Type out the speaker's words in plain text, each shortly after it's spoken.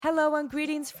Hello and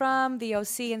greetings from the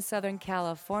OC in Southern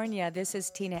California. This is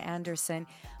Tina Anderson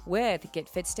with Get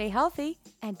Fit, Stay Healthy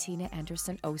and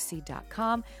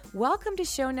TinaAndersonOC.com. Welcome to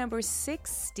show number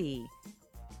 60.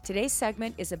 Today's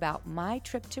segment is about my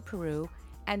trip to Peru,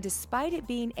 and despite it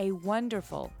being a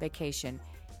wonderful vacation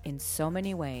in so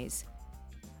many ways,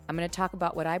 I'm going to talk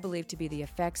about what I believe to be the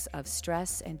effects of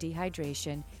stress and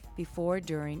dehydration before,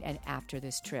 during, and after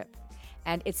this trip.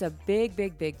 And it's a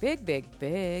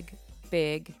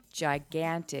big,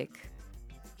 gigantic,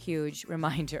 huge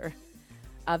reminder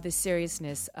of the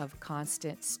seriousness of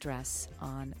constant stress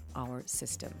on our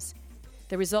systems.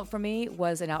 The result for me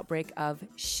was an outbreak of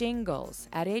shingles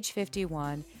at age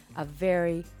 51, a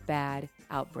very bad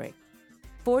outbreak.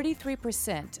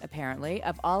 43%, apparently,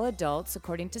 of all adults,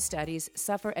 according to studies,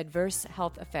 suffer adverse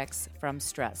health effects from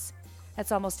stress.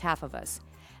 That's almost half of us.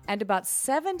 And about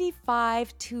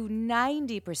 75 to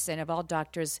 90% of all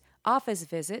doctors' office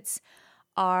visits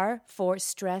are for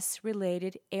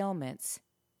stress-related ailments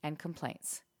and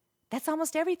complaints. That's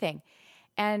almost everything.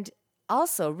 And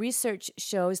also, research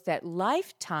shows that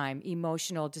lifetime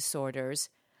emotional disorders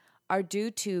are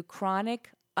due to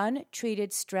chronic,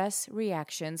 untreated stress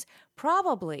reactions,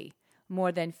 probably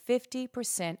more than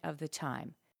 50% of the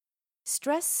time.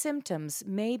 Stress symptoms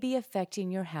may be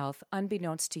affecting your health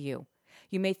unbeknownst to you.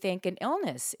 You may think an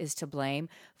illness is to blame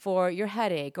for your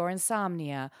headache or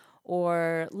insomnia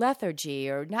or lethargy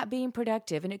or not being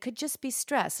productive, and it could just be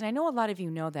stress. And I know a lot of you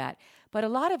know that, but a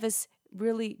lot of us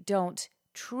really don't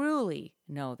truly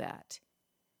know that.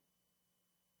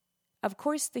 Of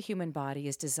course, the human body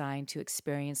is designed to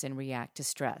experience and react to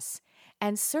stress,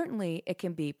 and certainly it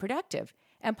can be productive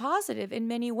and positive in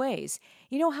many ways.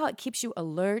 You know how it keeps you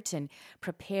alert and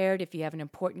prepared if you have an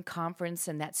important conference,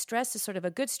 and that stress is sort of a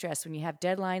good stress when you have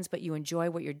deadlines, but you enjoy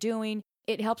what you're doing.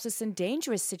 It helps us in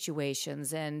dangerous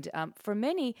situations, and for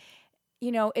many,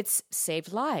 it's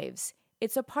saved lives.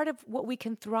 It's a part of what we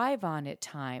can thrive on at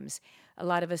times, a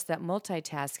lot of us that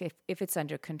multitask if it's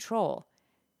under control.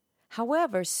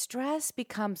 However, stress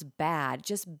becomes bad,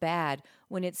 just bad,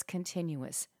 when it's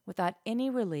continuous, without any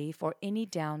relief or any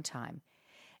downtime.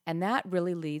 And that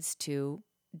really leads to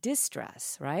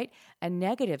distress, right? A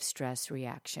negative stress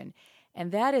reaction.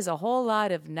 And that is a whole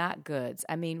lot of not goods.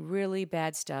 I mean, really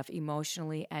bad stuff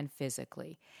emotionally and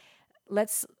physically.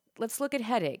 Let's look at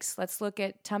headaches. Let's look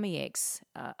at tummy aches,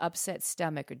 upset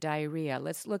stomach or diarrhea.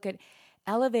 Let's look at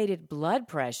elevated blood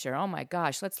pressure. Oh my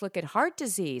gosh. Let's look at heart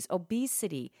disease,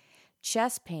 obesity,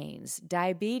 chest pains,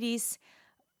 diabetes,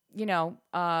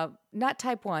 not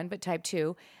type 1, but type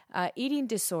 2, eating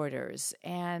disorders,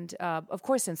 and, of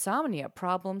course, insomnia,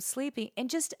 problems sleeping, and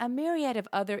just a myriad of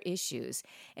other issues.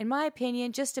 In my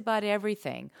opinion, just about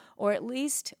everything, or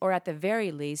at the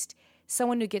very least,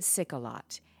 someone who gets sick a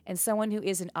lot, and someone who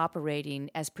isn't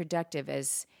operating as productive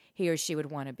as he or she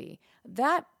would want to be.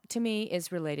 That, to me,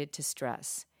 is related to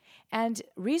stress. And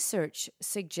research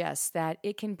suggests that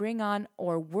it can bring on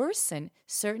or worsen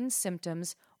certain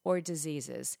symptoms or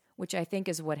diseases, which I think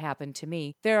is what happened to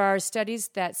me. There are studies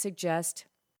that suggest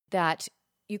that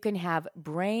you can have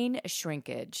brain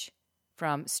shrinkage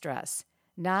from stress,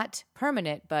 not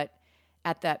permanent, but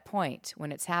at that point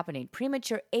when it's happening.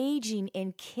 Premature aging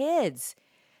in kids,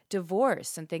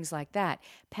 divorce, and things like that.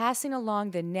 Passing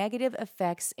along the negative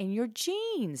effects in your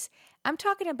genes. I'm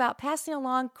talking about passing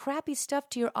along crappy stuff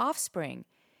to your offspring.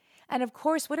 And of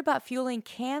course, what about fueling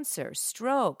cancer,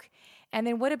 stroke? And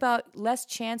then what about less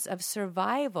chance of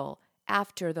survival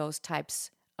after those types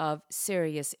of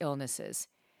serious illnesses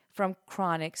from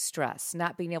chronic stress,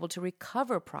 not being able to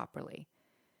recover properly?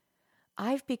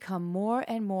 I've become more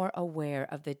and more aware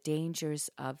of the dangers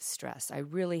of stress. I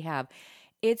really have.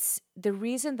 It's the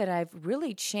reason that I've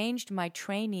really changed my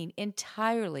training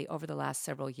entirely over the last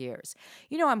several years.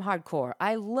 You know, I'm hardcore.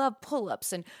 I love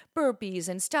pull-ups and burpees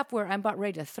and stuff where I'm about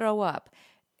ready to throw up.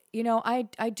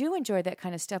 I do enjoy that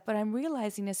kind of stuff, but I'm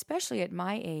realizing, especially at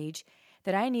my age,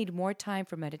 that I need more time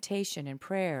for meditation and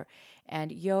prayer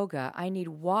and yoga. I need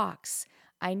walks.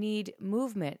 I need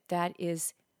movement that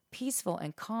is peaceful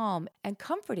and calm and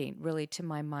comforting, really, to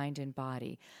my mind and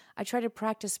body. I try to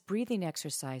practice breathing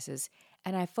exercises,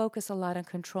 and I focus a lot on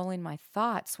controlling my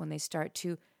thoughts when they start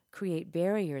to create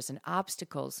barriers and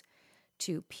obstacles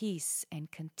to peace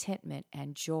and contentment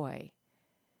and joy.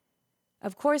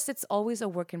 Of course, it's always a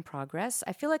work in progress.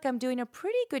 I feel like I'm doing a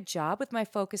pretty good job with my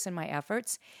focus and my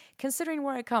efforts, considering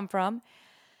where I come from.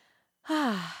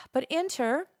 But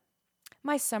enter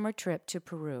my summer trip to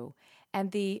Peru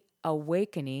and the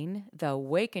awakening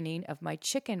of my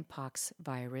chickenpox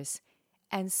virus,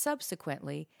 and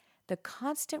subsequently the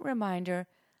constant reminder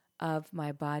of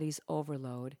my body's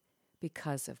overload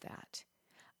because of that.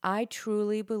 I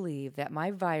truly believe that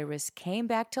my virus came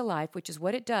back to life, which is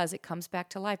what it does. It comes back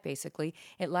to life, basically.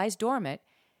 It lies dormant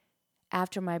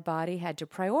after my body had to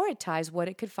prioritize what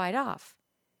it could fight off.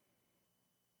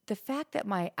 The fact that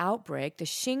my outbreak, the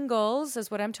shingles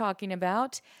is what I'm talking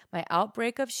about, my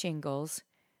outbreak of shingles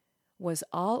was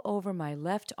all over my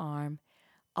left arm,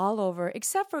 all over,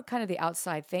 except for kind of the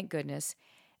outside, thank goodness,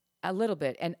 a little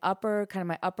bit, and kind of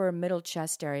my upper middle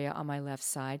chest area on my left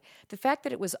side. The fact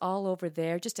that it was all over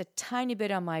there, just a tiny bit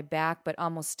on my back, but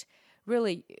almost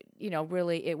really,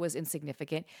 really it was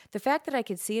insignificant. The fact that I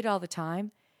could see it all the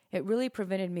time, it really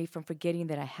prevented me from forgetting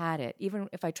that I had it, even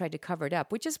if I tried to cover it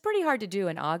up, which is pretty hard to do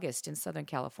in August in Southern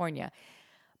California.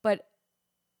 But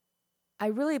I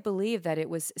really believe that it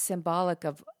was symbolic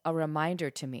of a reminder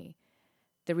to me.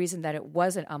 The reason that it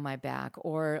wasn't on my back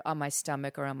or on my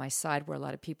stomach or on my side where a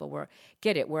lot of people where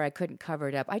I couldn't cover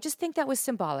it up. I just think that was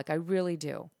symbolic. I really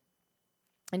do.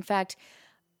 In fact,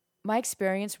 my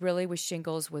experience really with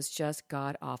shingles was just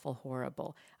god-awful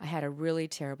horrible. I had a really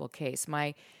terrible case.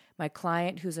 My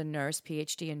client, who's a nurse,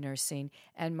 PhD in nursing,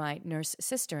 and my nurse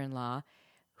sister-in-law,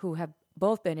 who have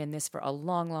both been in this for a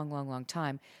long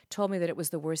time, told me that it was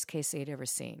the worst case they'd ever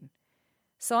seen.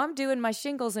 So I'm doing my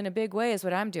shingles in a big way is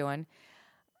what I'm doing.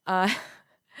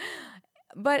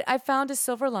 But I found a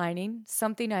silver lining,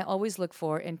 something I always look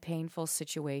for in painful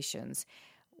situations.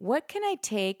 What can I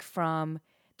take from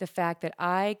the fact that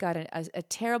I got a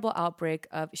terrible outbreak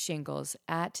of shingles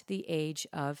at the age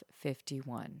of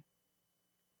 51?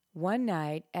 One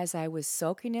night, as I was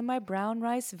soaking in my brown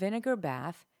rice vinegar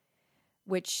bath,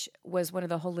 which was one of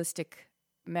the holistic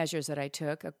measures that I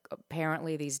took,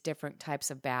 apparently these different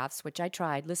types of baths, which I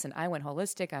tried. Listen, I went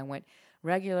holistic, I went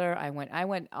regular, I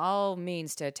went all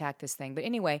means to attack this thing. But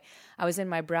anyway, I was in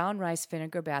my brown rice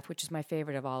vinegar bath, which is my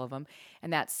favorite of all of them,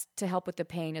 and that's to help with the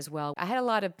pain as well. I had a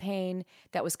lot of pain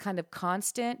that was kind of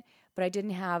constant, but I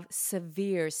didn't have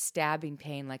severe stabbing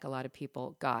pain like a lot of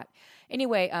people got.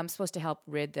 Anyway, I'm supposed to help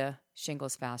rid the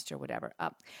shingles faster, whatever.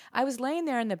 I was laying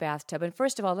there in the bathtub, and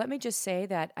first of all, let me just say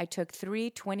that I took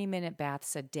 3 20-minute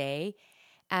baths a day,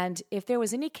 and if there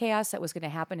was any chaos that was going to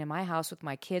happen in my house with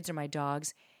my kids or my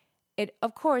dogs, it,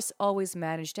 of course, always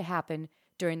managed to happen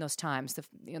during those times.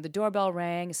 The doorbell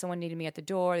rang, someone needed me at the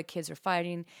door, the kids are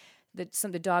fighting,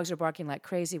 the dogs are barking like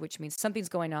crazy, which means something's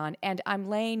going on, and I'm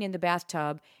laying in the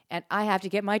bathtub, and I have to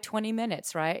get my 20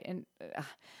 minutes, right? And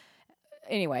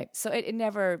anyway, so it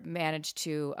never managed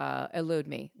to elude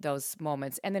me, those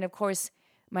moments. And then, of course,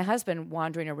 my husband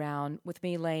wandering around with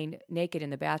me laying naked in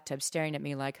the bathtub, staring at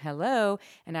me like, hello,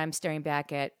 and I'm staring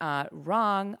back at,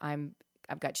 wrong,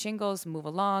 I've got shingles, move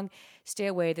along, stay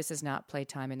away, this is not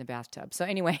playtime in the bathtub. So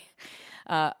anyway,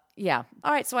 yeah.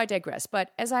 All right, so I digress.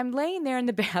 But as I'm laying there in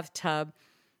the bathtub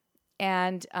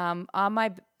and on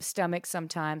my stomach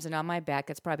sometimes and on my back,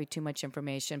 that's probably too much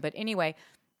information. But anyway,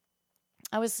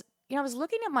 I was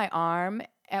looking at my arm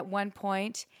at one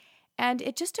point, and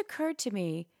it just occurred to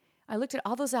me, I looked at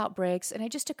all those outbreaks, and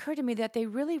it just occurred to me that they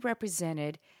really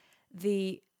represented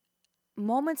the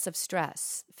moments of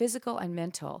stress, physical and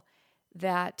mental,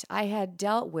 that I had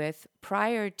dealt with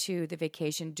prior to the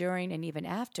vacation, during, and even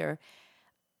after,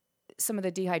 some of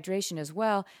the dehydration as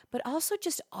well, but also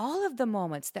just all of the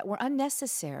moments that were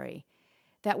unnecessary,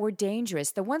 that were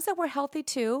dangerous, the ones that were healthy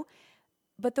too,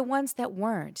 but the ones that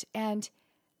weren't. And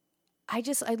I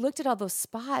looked at all those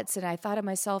spots and I thought of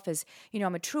myself as,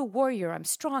 I'm a true warrior, I'm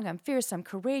strong, I'm fierce, I'm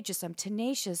courageous, I'm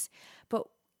tenacious, but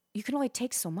you can only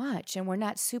take so much, and we're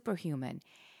not superhuman.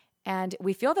 And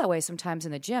we feel that way sometimes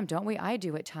in the gym, don't we? I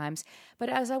do at times. But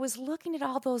as I was looking at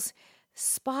all those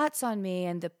spots on me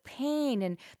and the pain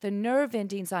and the nerve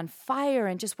endings on fire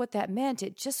and just what that meant,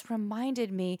 it just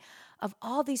reminded me of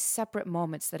all these separate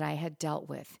moments that I had dealt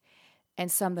with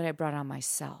and some that I brought on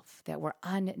myself that were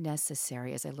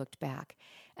unnecessary as I looked back.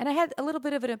 And I had a little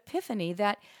bit of an epiphany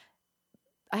that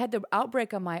I had the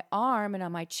outbreak on my arm and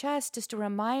on my chest just to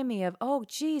remind me of, oh,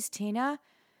 geez, Tina,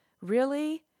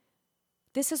 really?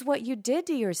 This is what you did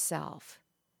to yourself,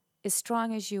 as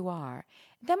strong as you are.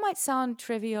 That might sound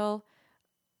trivial,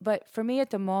 but for me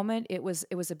at the moment, it was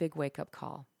a big wake-up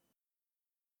call.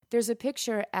 There's a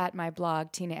picture at my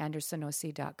blog,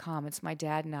 tinaandersonoc.com. It's my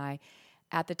dad and I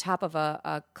at the top of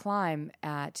a climb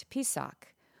at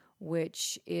Pisac,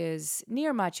 which is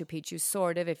near Machu Picchu,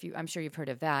 sort of. I'm sure you've heard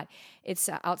of that. It's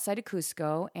outside of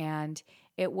Cusco, and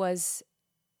it was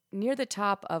near the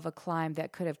top of a climb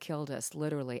that could have killed us,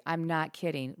 literally. I'm not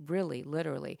kidding, really,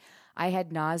 literally. I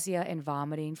had nausea and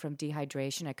vomiting from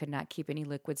dehydration. I could not keep any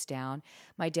liquids down.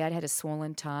 My dad had a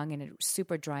swollen tongue and a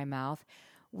super dry mouth.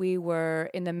 We were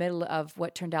in the middle of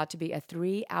what turned out to be a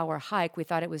 3-hour hike. We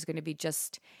thought it was going to be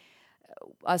just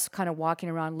us kind of walking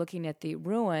around looking at the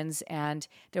ruins, and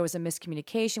there was a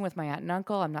miscommunication with my aunt and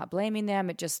uncle. I'm not blaming them.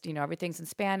 It just, everything's in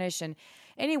Spanish. And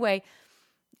anyway,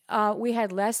 we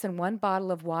had less than one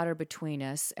bottle of water between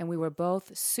us, and we were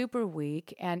both super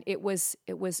weak, and it was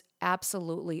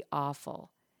absolutely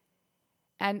awful.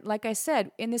 And like I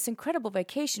said, in this incredible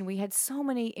vacation, we had so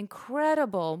many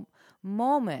incredible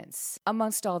moments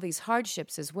amongst all these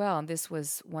hardships as well, and this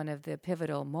was one of the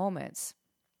pivotal moments.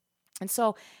 And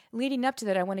so leading up to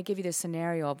that, I want to give you the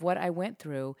scenario of what I went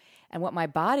through and what my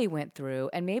body went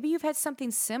through, and maybe you've had something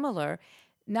similar,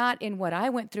 not in what I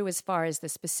went through as far as the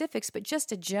specifics, but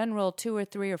just a general 2 or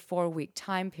 3 or 4 week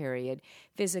time period,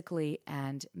 physically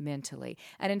and mentally.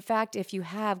 And in fact, if you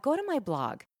have, go to my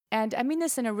blog. And I mean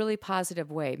this in a really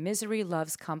positive way. Misery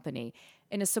loves company.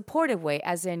 In a supportive way,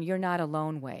 as in you're not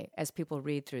alone way, as people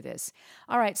read through this.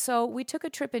 All right, so we took a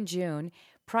trip in June.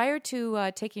 Prior to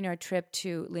taking our trip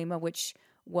to Lima, which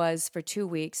was for 2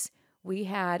 weeks, we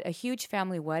had a huge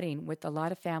family wedding with a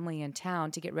lot of family in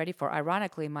town to get ready for.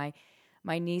 Ironically, my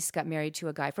niece got married to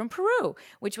a guy from Peru,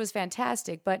 which was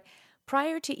fantastic. But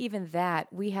prior to even that,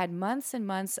 we had months and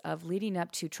months of leading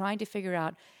up to trying to figure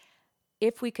out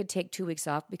if we could take 2 weeks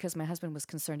off, because my husband was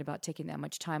concerned about taking that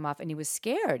much time off, and he was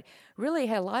scared, really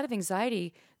had a lot of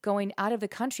anxiety going out of the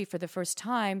country for the first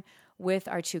time with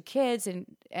our 2 kids.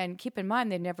 And keep in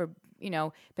mind, they've never,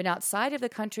 been outside of the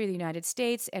country, the United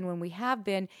States. And when we have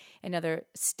been in other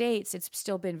states, it's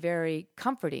still been very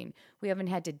comforting. We haven't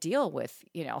had to deal with,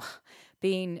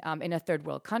 being in a third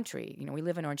world country. We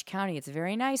live in Orange County. It's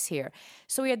very nice here.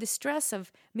 So we had the stress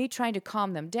of me trying to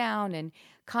calm them down and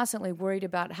constantly worried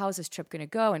about how's this trip going to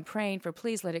go and praying for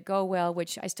please let it go well,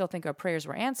 which I still think our prayers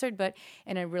were answered, but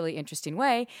in a really interesting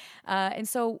way. And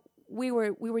so we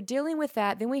were dealing with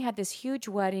that. Then we had this huge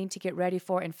wedding to get ready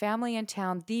for and family in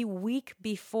town the week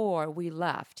before we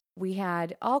left. We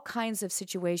had all kinds of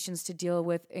situations to deal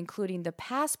with, including the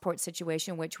passport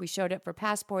situation, which we showed up for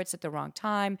passports at the wrong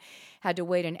time, had to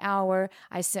wait an hour.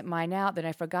 I sent mine out, then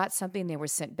I forgot something. They were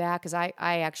sent back because I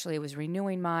actually was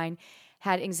renewing mine,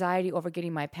 had anxiety over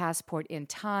getting my passport in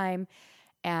time.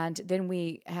 And then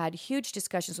we had huge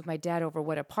discussions with my dad over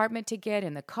what apartment to get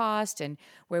and the cost and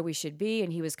where we should be.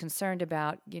 And he was concerned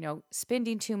about,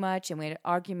 spending too much. And we had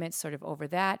arguments sort of over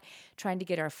that. Trying to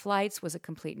get our flights was a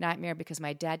complete nightmare because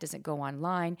my dad doesn't go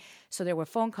online. So there were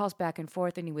phone calls back and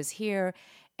forth, and he was here.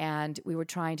 And we were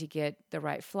trying to get the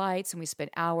right flights, and we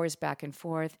spent hours back and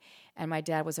forth. And my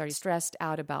dad was already stressed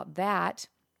out about that.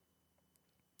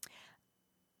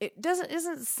 It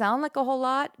doesn't sound like a whole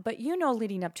lot, but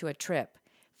leading up to a trip,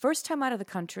 first time out of the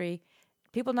country,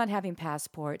 people not having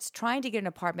passports, trying to get an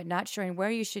apartment, not sure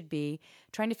where you should be,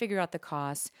 trying to figure out the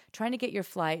costs, trying to get your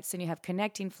flights, and you have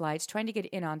connecting flights, trying to get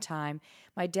in on time,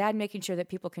 my dad making sure that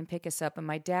people can pick us up, and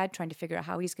my dad trying to figure out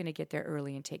how he's going to get there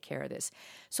early and take care of this.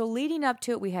 So leading up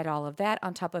to it, we had all of that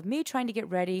on top of me trying to get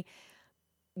ready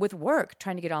with work,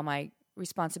 trying to get all my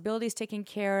responsibilities taken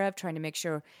care of, trying to make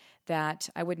sure that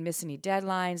I wouldn't miss any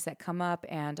deadlines that come up,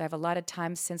 and I have a lot of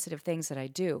time-sensitive things that I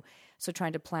do. So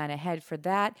trying to plan ahead for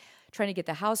that, trying to get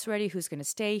the house ready, who's going to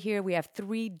stay here. We have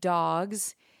 3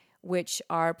 dogs, which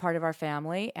are part of our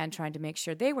family, and trying to make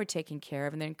sure they were taken care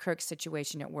of, and then Kirk's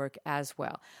situation at work as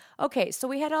well. Okay, so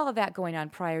we had all of that going on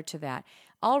prior to that.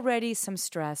 Already some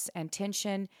stress and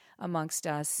tension amongst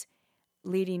us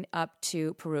leading up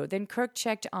to Peru. Then Kirk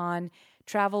checked on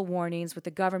travel warnings with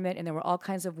the government, and there were all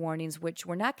kinds of warnings which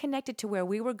were not connected to where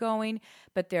we were going,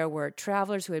 but there were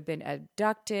travelers who had been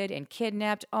abducted and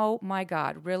kidnapped. Oh my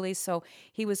God, really? So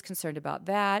he was concerned about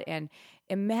that and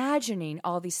imagining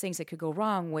all these things that could go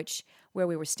wrong, which where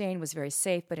we were staying was very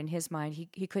safe, but in his mind,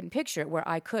 he couldn't picture it where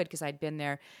I could because I'd been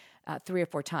there 3 or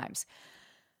 4 times.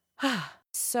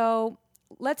 So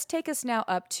let's take us now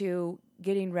up to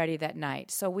getting ready that night.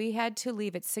 So we had to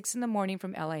leave at 6 a.m.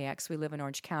 from LAX. We live in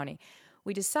Orange County.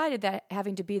 We decided that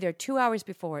having to be there 2 hours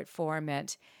before at 4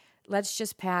 meant let's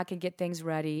just pack and get things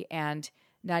ready and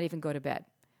not even go to bed,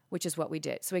 which is what we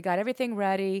did. So we got everything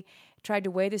ready, tried to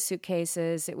weigh the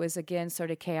suitcases. It was, again, sort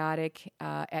of chaotic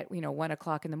at 1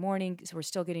 o'clock in the morning, so we're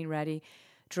still getting ready.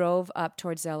 Drove up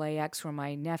towards LAX where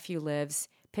my nephew lives,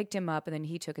 picked him up, and then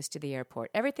he took us to the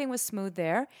airport. Everything was smooth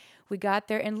there. We got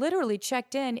there and literally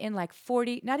checked in like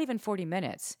 40, not even 40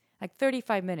 minutes, like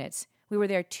 35 minutes. We were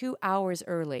there 2 hours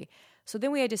early. So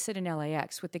then we had to sit in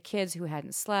LAX with the kids who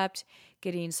hadn't slept,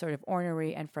 getting sort of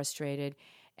ornery and frustrated,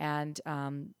 and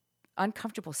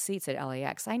uncomfortable seats at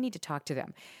LAX. I need to talk to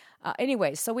them.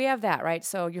 Anyway, so we have that, right?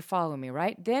 So you're following me,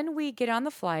 right? Then we get on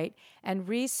the flight, and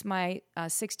Reese, my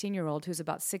 16-year-old, who's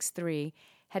about 6'3",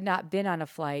 had not been on a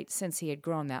flight since he had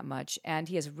grown that much, and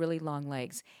he has really long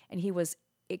legs. And he was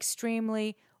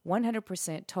extremely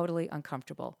 100% totally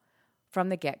uncomfortable from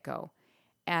the get-go.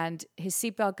 And his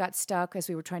seatbelt got stuck as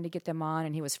we were trying to get them on,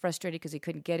 and he was frustrated because he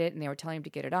couldn't get it, and they were telling him to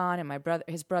get it on. And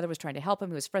his brother was trying to help him.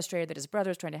 He was frustrated that his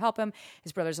brother was trying to help him.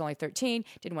 His brother's only 13,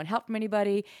 didn't want help from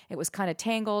anybody. It was kind of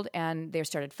tangled, and they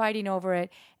started fighting over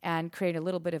it and creating a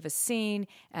little bit of a scene.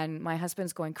 And my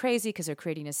husband's going crazy because they're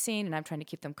creating a scene, and I'm trying to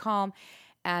keep them calm.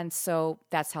 And so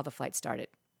that's how the flight started,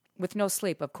 with no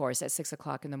sleep, of course, at 6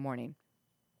 o'clock in the morning.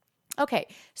 Okay,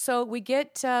 so we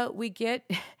get to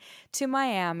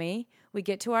Miami. We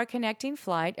get to our connecting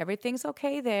flight. Everything's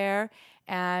okay there.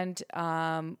 And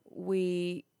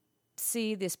we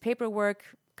see this paperwork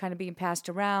kind of being passed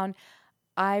around.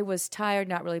 I was tired,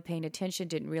 not really paying attention,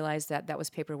 didn't realize that was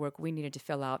paperwork we needed to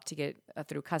fill out to get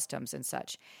through customs and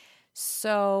such.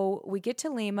 So we get to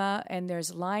Lima, and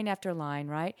there's line after line,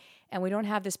 right? And we don't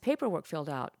have this paperwork filled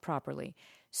out properly.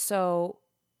 So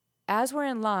as we're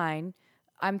in line,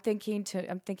 I'm thinking,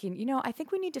 I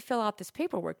think we need to fill out this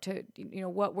paperwork to,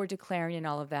 what we're declaring and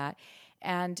all of that.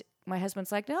 And my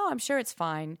husband's like, no, I'm sure it's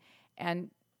fine. And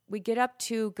we get up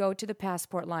to go to the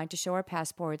passport line to show our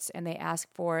passports, and they ask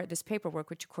for this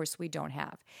paperwork, which of course we don't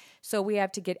have. So we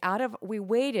have to get we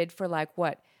waited for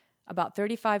about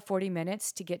 35, 40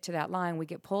 minutes to get to that line. We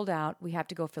get pulled out. We have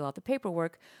to go fill out the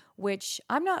paperwork, which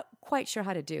I'm not quite sure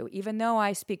how to do. Even though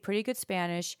I speak pretty good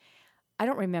Spanish, I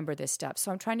don't remember this stuff,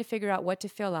 so I'm trying to figure out what to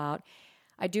fill out.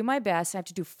 I do my best. I have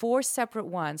to do 4 separate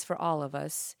ones for all of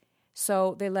us.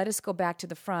 So they let us go back to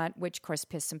the front, which, of course,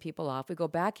 pissed some people off. We go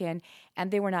back in,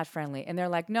 and they were not friendly. And they're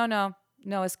like, no,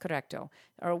 es correcto,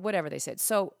 or whatever they said.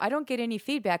 So I don't get any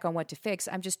feedback on what to fix.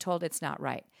 I'm just told it's not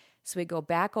right. So we go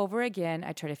back over again.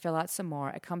 I try to fill out some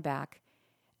more. I come back,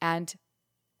 and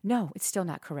no, it's still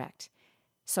not correct.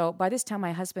 So by this time,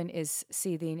 my husband is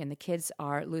seething, and the kids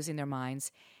are losing their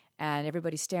minds. And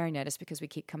everybody's staring at us because we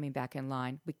keep coming back in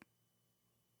line.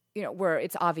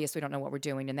 It's obvious we don't know what we're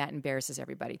doing, and that embarrasses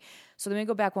everybody. So then we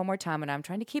go back one more time, and I'm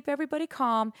trying to keep everybody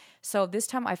calm. So this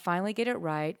time I finally get it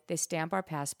right. They stamp our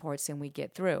passports, and we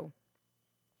get through.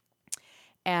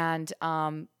 And,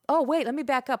 wait, let me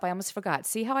back up. I almost forgot.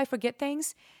 See how I forget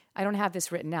things? I don't have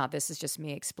this written out. This is just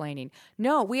me explaining.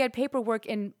 No, we had paperwork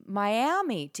in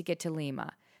Miami to get to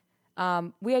Lima.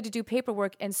 We had to do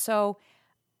paperwork, and so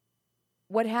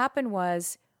what happened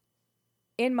was,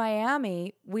 in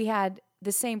Miami, we had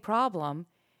the same problem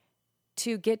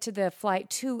to get to the flight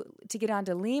to get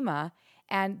onto Lima,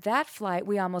 and that flight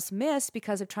we almost missed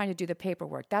because of trying to do the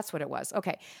paperwork. That's what it was.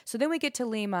 Okay, so then we get to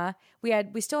Lima.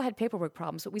 We still had paperwork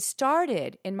problems, but we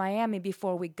started in Miami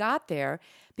before we got there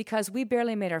because we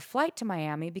barely made our flight to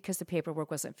Miami because the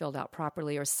paperwork wasn't filled out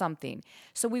properly or something.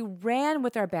 So we ran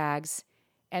with our bags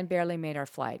and barely made our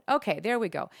flight. Okay, there we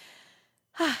go.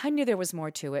 I knew there was more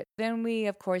to it. Then we,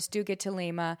 of course, do get to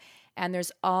Lima, and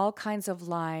there's all kinds of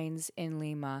lines in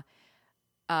Lima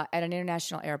at an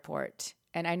international airport.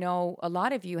 And I know a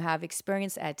lot of you have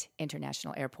experience at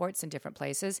international airports in different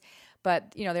places,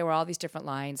 but, there were all these different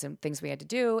lines and things we had to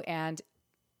do, and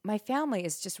my family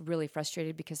is just really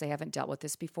frustrated because they haven't dealt with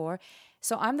this before.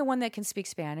 So I'm the one that can speak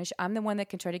Spanish. I'm the one that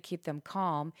can try to keep them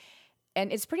calm, and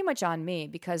it's pretty much on me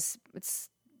because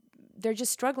they're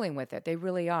just struggling with it. They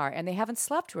really are. And they haven't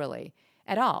slept really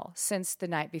at all since the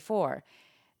night before.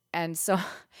 And so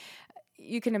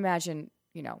you can imagine,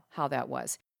 how that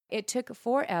was. It took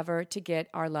forever to get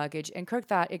our luggage. And Kirk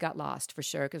thought it got lost for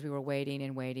sure because we were waiting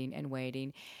and waiting and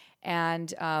waiting.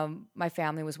 And my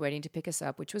family was waiting to pick us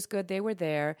up, which was good. They were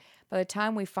there. By the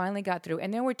time we finally got through,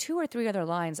 and there were 2 or 3 other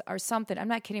lines or something, I'm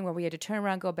not kidding, where we had to turn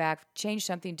around, go back, change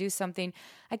something, do something.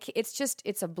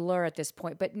 It's a blur at this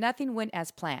point, but nothing went as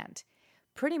planned.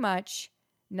 Pretty much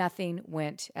nothing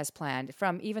went as planned,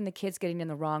 from even the kids getting in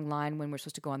the wrong line when we're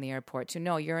supposed to go on the airport to,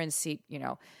 no, you're in seat,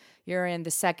 you're in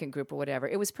the second group or whatever.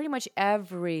 It was pretty much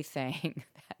everything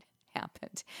that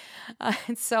happened.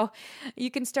 And so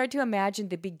you can start to imagine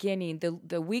the beginning,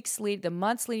 the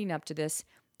months leading up to this,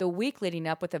 the week leading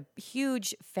up with a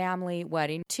huge family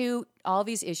wedding, to all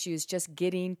these issues just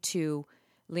getting to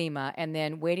Lima and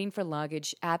then waiting for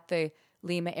luggage at the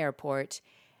Lima airport.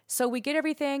 So we get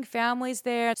everything, family's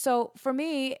there. So for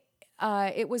me,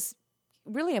 it was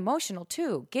really emotional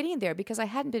too, getting there, because I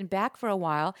hadn't been back for a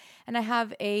while, and I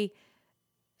have a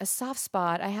soft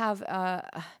spot. I have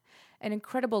an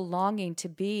incredible longing to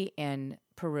be in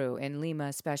Peru, in Lima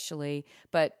especially,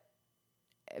 but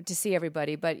to see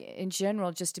everybody, but in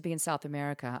general, just to be in South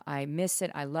America. I miss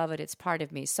it. I love it. It's part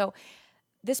of me. So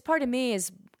this part of me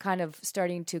is kind of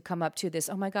starting to come up to this,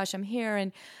 oh my gosh, I'm here,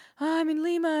 and I'm in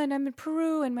Lima, and I'm in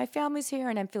Peru, and my family's here,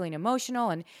 and I'm feeling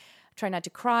emotional. And Try not to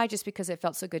cry just because it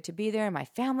felt so good to be there. And my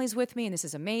family's with me and this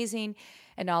is amazing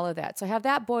and all of that. So I have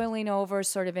that boiling over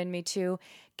sort of in me too.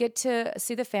 Get to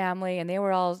see the family and they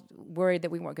were all worried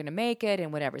that we weren't going to make it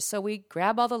and whatever. So we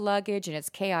grab all the luggage and it's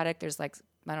chaotic. There's like,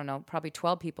 I don't know, probably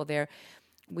 12 people there.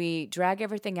 We drag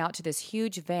everything out to this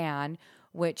huge van,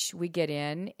 which we get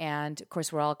in. And of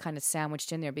course, we're all kind of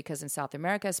sandwiched in there because in South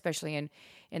America, especially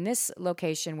in this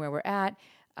location where we're at,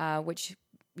 which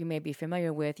you may be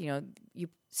familiar with, you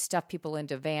stuff people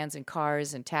into vans and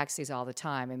cars and taxis all the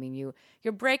time. I mean,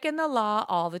 you're breaking the law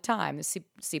all the time. The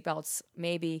seatbelts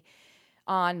may be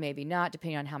on, maybe not,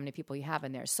 depending on how many people you have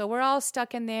in there. So we're all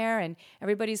stuck in there and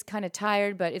everybody's kind of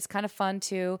tired, but it's kind of fun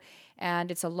too.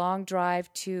 And it's a long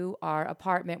drive to our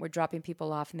apartment. We're dropping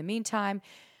people off in the meantime.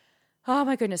 Oh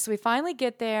my goodness. So we finally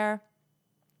get there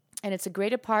and it's a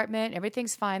great apartment.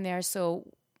 Everything's fine there. So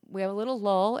we have a little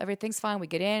lull. Everything's fine. We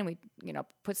get in, we,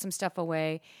 put some stuff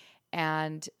away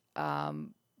and,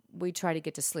 we try to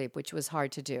get to sleep, which was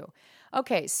hard to do.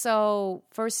 Okay, so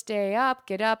first day up,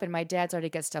 get up, and my dad's already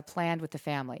got stuff planned with the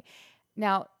family.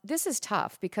 Now, this is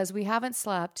tough because we haven't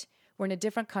slept. We're in a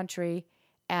different country,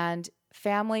 and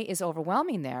family is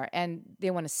overwhelming there, and they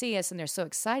want to see us, and they're so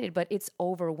excited, but it's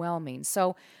overwhelming.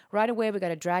 So right away, we got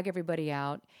to drag everybody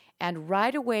out, and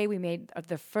right away, we made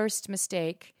the first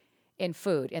mistake in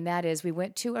food, and that is we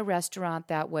went to a restaurant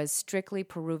that was strictly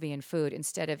Peruvian food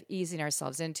instead of easing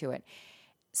ourselves into it.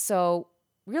 So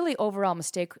really overall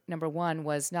mistake number one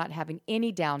was not having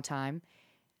any downtime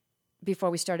before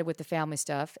we started with the family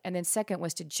stuff. And then second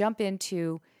was to jump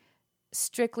into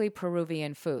strictly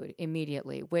Peruvian food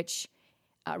immediately, which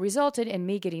resulted in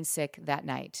me getting sick that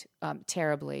night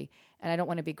terribly. And I don't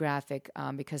want to be graphic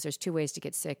because there's two ways to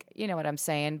get sick. You know what I'm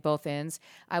saying? Both ends.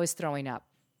 I was throwing up.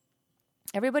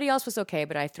 Everybody else was okay,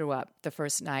 but I threw up the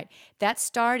first night. That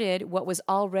started what was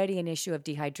already an issue of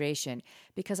dehydration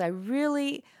because I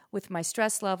really, with my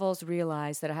stress levels,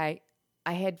 realized that I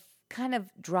had kind of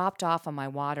dropped off on my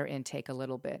water intake a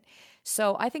little bit.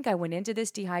 So I think I went into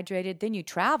this dehydrated. Then you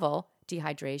travel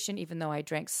dehydration, even though I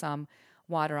drank some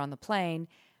water on the plane,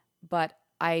 but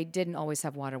I didn't always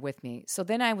have water with me. So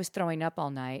then I was throwing up all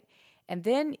night. And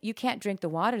then you can't drink the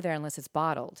water there unless it's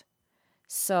bottled.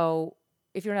 So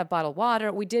if you don't have bottled water,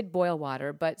 we did boil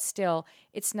water, but still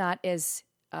it's not as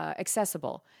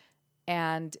accessible.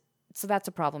 And so that's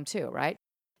a problem too, right?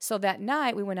 So that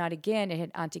night we went out again and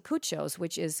had anticuchos,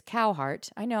 which is cow heart.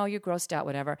 I know you're grossed out,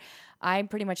 whatever. I'm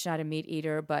pretty much not a meat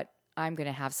eater, but I'm going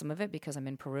to have some of it because I'm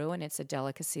in Peru and it's a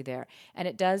delicacy there. And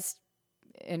it does,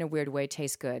 in a weird way,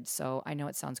 taste good. So I know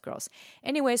it sounds gross.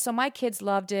 Anyway, so my kids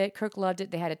loved it. Kirk loved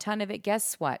it. They had a ton of it.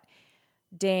 Guess what?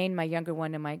 Dane, my younger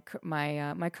one, and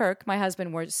my Kirk, my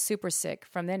husband, were super sick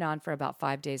from then on for about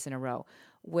 5 days in a row,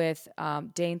 with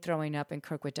Dane throwing up and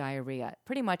Kirk with diarrhea,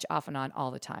 pretty much off and on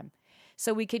all the time.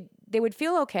 So they would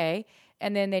feel okay,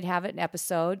 and then they'd have an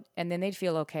episode, and then they'd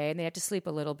feel okay, and they'd have to sleep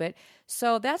a little bit.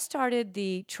 So that started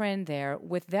the trend there,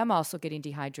 with them also getting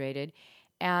dehydrated,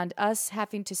 and us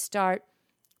having to start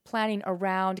planning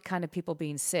around kind of people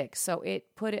being sick. So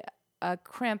it put a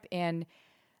crimp in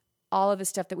all of the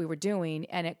stuff that we were doing,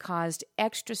 and it caused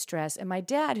extra stress. And my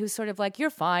dad, who's sort of like, you're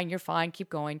fine, keep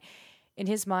going. In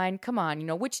his mind, come on,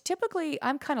 which typically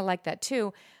I'm kind of like that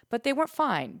too, but they weren't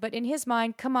fine. But in his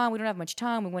mind, come on, we don't have much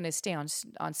time. We want to stay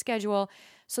on schedule.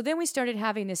 So then we started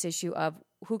having this issue of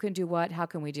who can do what, how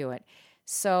can we do it?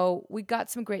 So we got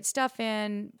some great stuff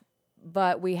in,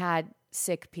 but we had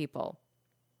sick people,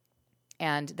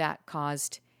 and that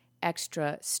caused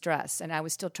extra stress. And I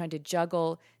was still trying to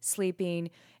juggle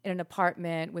sleeping in an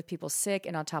apartment with people sick.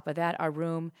 And on top of that, our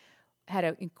room had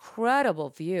an incredible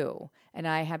view. And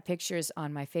I have pictures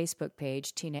on my Facebook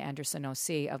page, Tina Anderson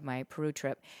OC, of my Peru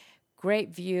trip. Great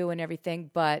view and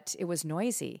everything, but it was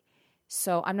noisy.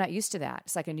 So I'm not used to that.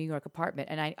 It's like a New York apartment,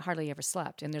 and I hardly ever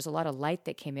slept. And there's a lot of light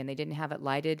that came in. They didn't have it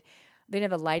lighted. They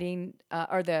didn't have the lighting,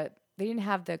 they didn't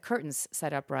have the curtains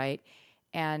set up right.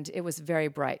 And it was very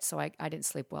bright, so I didn't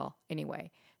sleep well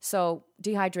anyway. So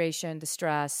dehydration, the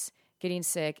stress, getting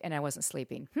sick, and I wasn't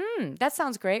sleeping. That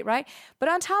sounds great, right? But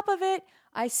on top of it,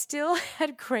 I still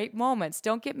had great moments.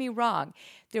 Don't get me wrong.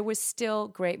 There was still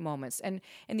great moments. And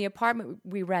in the apartment,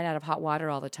 we ran out of hot water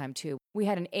all the time, too. We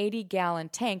had an 80-gallon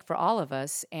tank for all of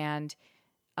us, and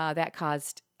that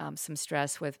caused some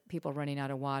stress with people running out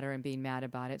of water and being mad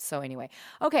about it. So anyway,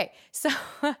 okay. So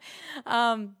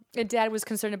and Dad was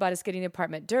concerned about us getting the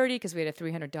apartment dirty because we had a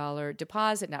 $300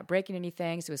 deposit, not breaking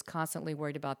anything. So he was constantly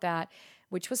worried about that,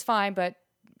 which was fine. But,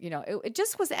 it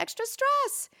just was extra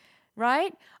stress,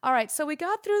 Right? All right. So we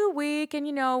got through the week, and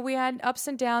we had ups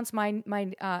and downs. My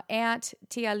aunt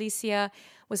Tia Alicia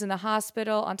was in the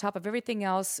hospital on top of everything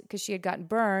else because she had gotten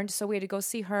burned. So we had to go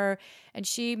see her, and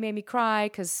she made me cry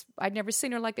because I'd never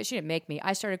seen her like that. She didn't make me.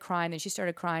 I started crying, then she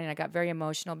started crying, and I got very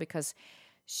emotional because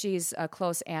she's a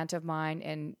close aunt of mine,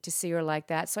 and to see her like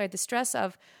that. So I had the stress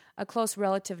of a close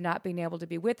relative not being able to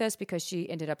be with us because she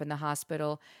ended up in the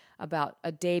hospital about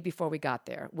a day before we got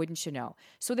there, wouldn't you know?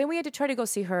 So then we had to try to go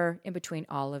see her in between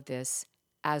all of this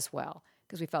as well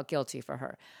because we felt guilty for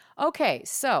her. Okay,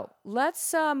 so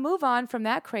let's move on from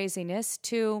that craziness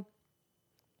to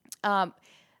after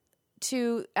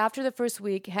the first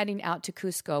week heading out to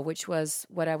Cusco, which was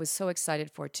what I was so excited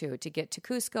for too, to get to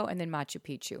Cusco and then Machu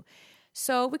Picchu.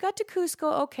 So we got to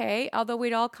Cusco okay, although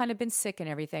we'd all kind of been sick and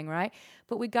everything, right?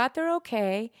 But we got there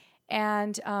okay,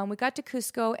 and we got to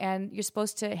Cusco, and you're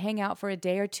supposed to hang out for a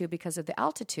day or two because of the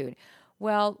altitude.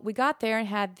 Well, we got there and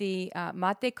had the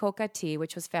mate coca tea,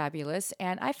 which was fabulous,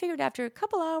 and I figured after a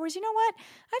couple hours, you know what?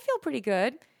 I feel pretty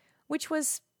good, which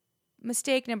was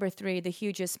mistake number 3, the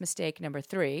hugest mistake number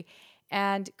 3.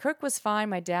 And Kirk was fine.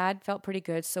 My dad felt pretty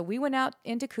good. So we went out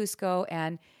into Cusco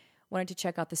and wanted to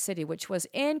check out the city, which was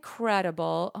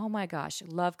incredible. Oh my gosh,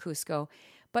 love Cusco.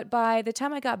 But by the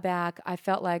time I got back, I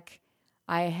felt like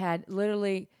I had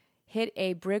literally hit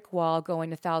a brick wall going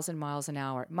 1,000 miles an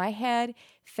hour. My head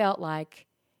felt like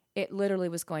it literally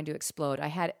was going to explode. I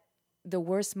had the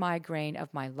worst migraine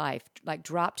of my life, like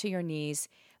drop to your knees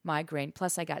migraine.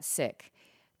 Plus I got sick,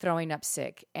 throwing up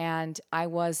sick. And I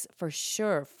was for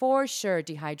sure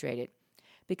dehydrated.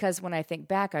 Because when I think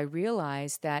back, I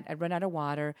realized that I'd run out of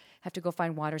water, have to go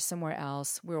find water somewhere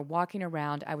else. We were walking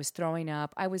around. I was throwing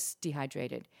up. I was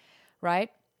dehydrated, right?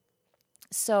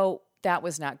 So that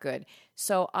was not good.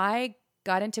 So I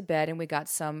got into bed and we got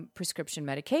some prescription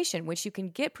medication, which you can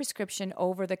get prescription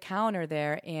over the counter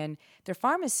there in their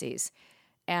pharmacies.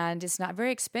 And it's not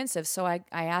very expensive. So I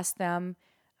asked them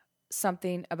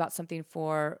something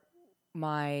for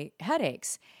my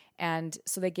headaches. And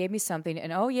so they gave me something,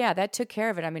 and oh yeah, that took care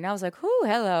of it. I mean, I was like, whoo,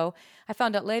 hello. I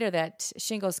found out later that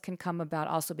shingles can come about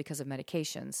also because of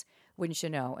medications, wouldn't you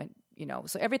know? And,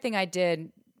 so everything I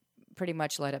did pretty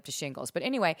much led up to shingles. But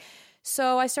anyway,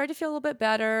 so I started to feel a little bit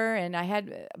better, and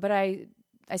I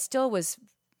still was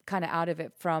kind of out of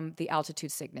it from the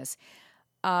altitude sickness.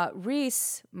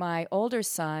 Reese, my older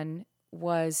son,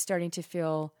 was starting to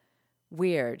feel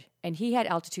weird. And he had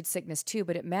altitude sickness too,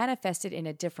 but it manifested in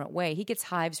a different way. He gets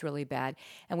hives really bad.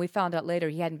 And we found out later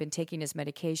he hadn't been taking his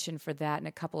medication for that and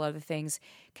a couple other things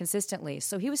consistently.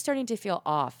 So he was starting to feel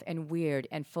off and weird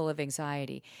and full of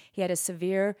anxiety. He had a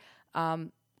severe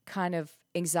kind of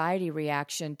anxiety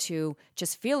reaction to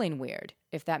just feeling weird,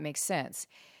 if that makes sense.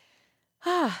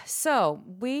 So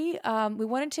we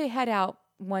wanted to head out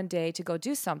one day to go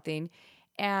do something.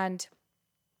 And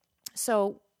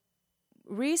so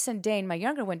Reese and Dane, my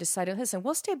younger one, decided, listen,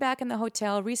 we'll stay back in the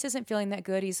hotel. Reese isn't feeling that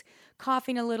good. He's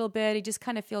coughing a little bit. He just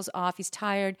kind of feels off. He's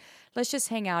tired. Let's just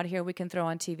hang out here. We can throw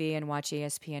on TV and watch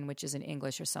ESPN, which is in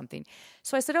English or something.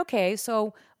 So I said, okay.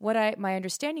 So my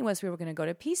understanding was we were going to go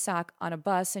to Pisac on a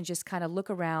bus and just kind of look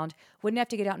around. Wouldn't have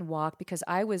to get out and walk because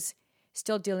I was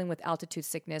still dealing with altitude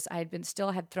sickness. I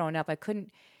had thrown up. I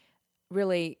couldn't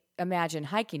really imagine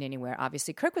hiking anywhere,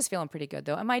 obviously. Kirk was feeling pretty good,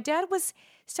 though. And my dad was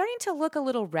starting to look a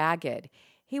little ragged.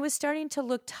 He was starting to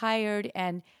look tired,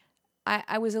 and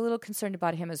I was a little concerned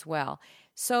about him as well.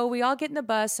 So we all get in the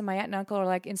bus, and my aunt and uncle are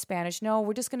like in Spanish, no,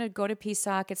 we're just going to go to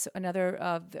Pisac. It's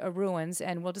another ruins,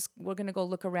 and we're going to go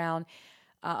look around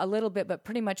a little bit, but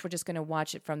pretty much we're just going to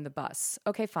watch it from the bus.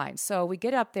 Okay, fine. So we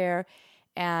get up there,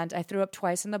 and I threw up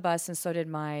twice in the bus, and so did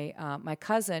my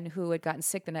cousin, who had gotten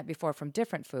sick the night before from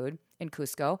different food in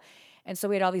Cusco. And so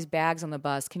we had all these bags on the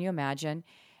bus. Can you imagine?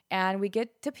 And we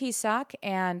get to Pisac,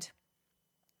 and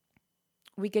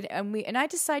I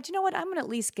decide, you know what? I'm going to at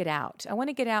least get out. I want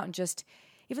to get out and just,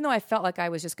 even though I felt like I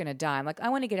was just going to die, I'm like, I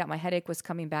want to get out. My headache was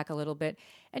coming back a little bit,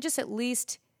 and just at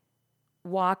least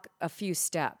walk a few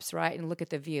steps, right, and look at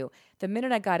the view. The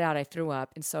minute I got out, I threw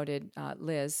up, and so did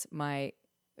Liz, my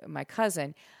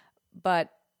cousin. But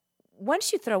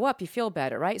once you throw up, you feel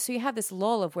better, right? So you have this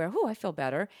lull of where, I feel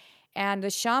better. And the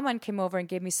shaman came over and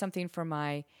gave me something for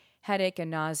my headache and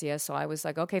nausea. So I was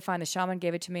like, okay, fine. The shaman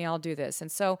gave it to me. I'll do this.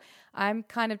 And so I'm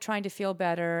kind of trying to feel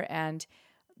better. And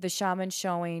the shaman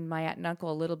showing my aunt and uncle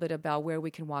a little bit about where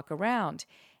we can walk around.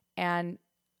 And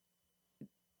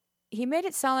he made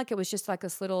it sound like it was just like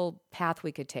this little path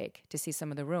we could take to see some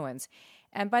of the ruins.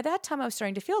 And by that time, I was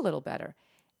starting to feel a little better.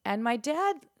 And my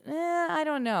dad, I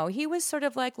don't know. He was sort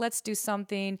of like, let's do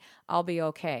something. I'll be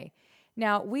okay.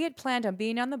 Now, we had planned on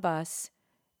being on the bus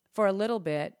for a little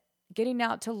bit, getting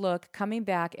out to look, coming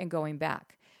back, and going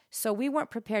back. So we weren't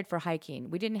prepared for hiking.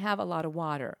 We didn't have a lot of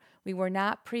water. We were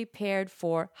not prepared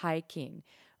for hiking,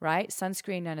 right?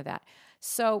 Sunscreen, none of that.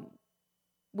 So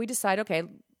we decide, okay,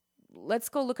 let's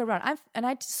go look around.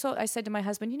 I said to my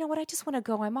husband, you know what? I just want to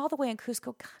go. I'm all the way in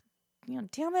Cusco. God,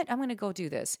 damn it. I'm going to go do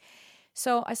this.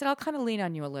 So I said, I'll kind of lean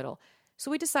on you a little.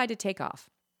 So we decided to take off.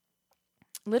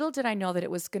 Little did I know that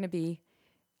it was going to be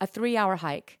a 3-hour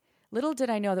hike. Little did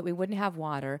I know that we wouldn't have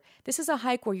water. This is a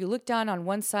hike where you look down on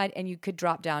one side and you could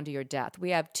drop down to your death.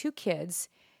 We have 2 kids,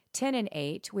 10 and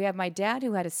 8. We have my dad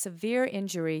who had a severe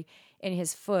injury in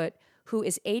his foot, who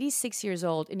is 86 years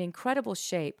old, in incredible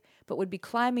shape, but would be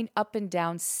climbing up and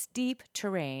down steep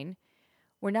terrain.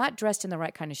 We're not dressed in the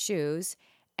right kind of shoes.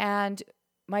 And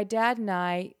my dad and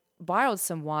I borrowed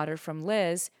some water from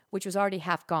Liz, which was already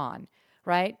half gone,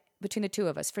 right? Between the two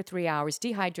of us for 3 hours,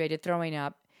 dehydrated, throwing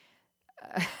up,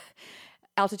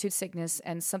 altitude sickness,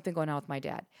 and something going on with my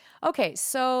dad. Okay,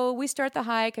 so we start the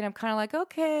hike, and I'm kind of like,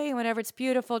 okay, whatever, it's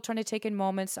beautiful, trying to take in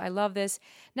moments. I love this.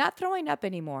 Not throwing up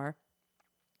anymore.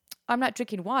 I'm not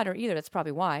drinking water either. That's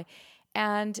probably why.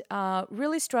 And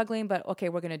really struggling, but okay,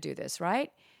 we're going to do this,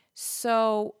 right?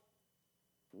 So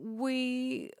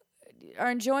we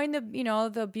are enjoying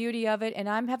the beauty of it, and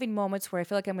I'm having moments where I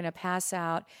feel like I'm going to pass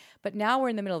out, but now we're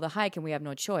in the middle of the hike and we have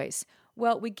no choice.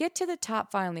 Well, we get to the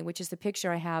top finally, which is the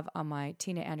picture I have on my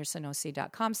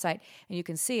tinaandersonoc.com site, and you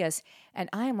can see us, and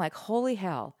I am like, holy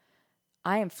hell,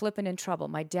 I am flipping in trouble.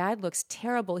 My dad looks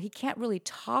terrible. He can't really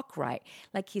talk right.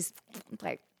 Like he's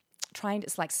like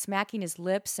it's like smacking his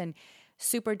lips and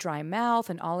super dry mouth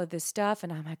and all of this stuff,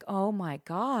 and I'm like, oh my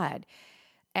God.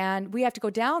 And we have to go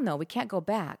down though. We can't go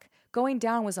back. Going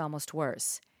down was almost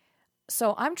worse.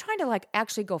 So I'm trying to like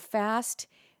actually go fast,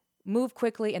 move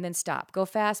quickly, and then stop. Go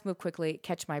fast, move quickly,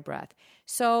 catch my breath.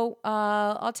 So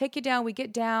I'll take you down. We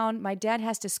get down. My dad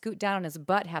has to scoot down on his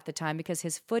butt half the time because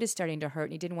his foot is starting to hurt,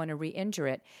 and he didn't want to re-injure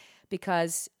it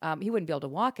because he wouldn't be able to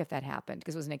walk if that happened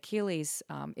because it was an Achilles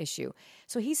issue.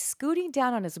 So he's scooting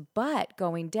down on his butt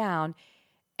going down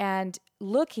and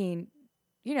looking,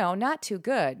 not too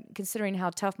good considering how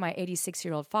tough my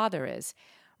 86-year-old father is.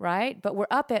 Right? But we're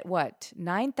up at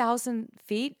 9,000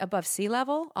 feet above sea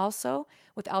level also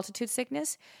with altitude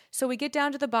sickness. So we get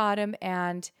down to the bottom,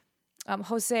 and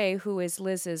Jose, who is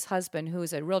Liz's husband, who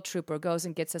is a real trooper, goes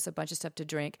and gets us a bunch of stuff to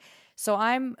drink. So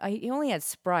he only had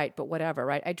Sprite, but whatever,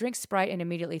 right? I drink Sprite and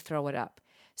immediately throw it up.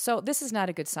 So this is not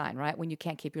a good sign, right? When you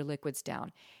can't keep your liquids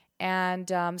down. And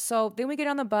so then we get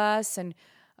on the bus, and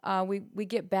we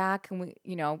get back and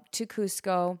to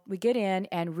Cusco. We get in,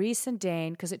 and Reese and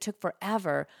Dane, because it took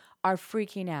forever, are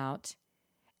freaking out.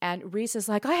 And Reese is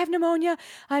like, I have pneumonia.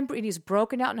 And he's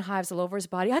broken out in hives all over his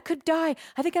body. I could die.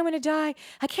 I think I'm going to die.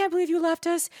 I can't believe you left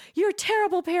us. You're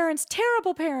terrible parents.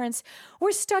 Terrible parents.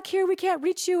 We're stuck here. We can't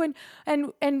reach you.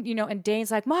 And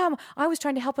Dane's like, Mom, I was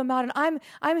trying to help him out, and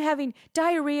I'm having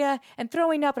diarrhea and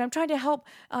throwing up, and I'm trying to help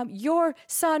your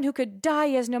son who could die.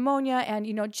 He has pneumonia, and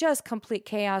just complete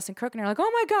chaos. And Kirk and I are like,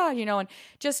 oh my God, and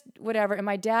just whatever. And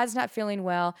my dad's not feeling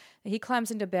well. He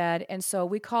climbs into bed, and so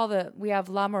we have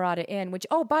La Mirada Inn, which,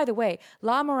 oh, by the way,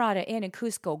 La Mirada Inn in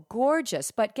Cusco,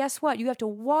 gorgeous. But guess what? You have to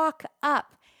walk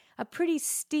up a pretty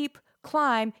steep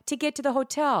climb to get to the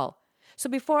hotel. So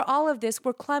before all of this,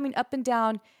 we're climbing up and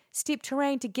down steep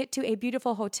terrain to get to a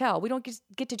beautiful hotel. We don't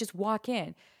get to just walk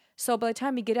in. So by the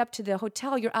time you get up to the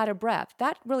hotel, you're out of breath.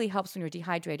 That really helps when you're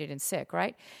dehydrated and sick,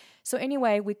 right? So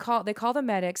anyway, they call the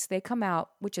medics. They come out,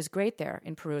 which is great there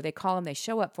in Peru. They call them. They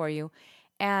show up for you.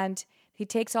 And he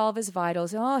takes all of his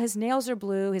vitals. Oh, his nails are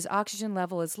blue. His oxygen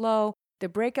level is low. The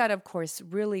breakout, of course,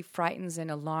 really frightens and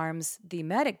alarms the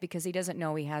medic because he doesn't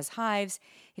know he has hives.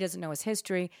 He doesn't know his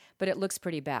history, but it looks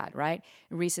pretty bad, right?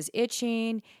 Reese is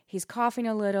itching. He's coughing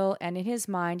a little. And in his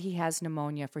mind, he has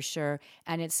pneumonia for sure.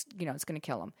 And it's going to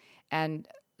kill him. And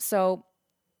so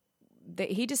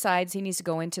he decides he needs to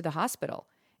go into the hospital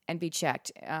and be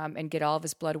checked and get all of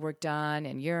his blood work done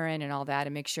and urine and all that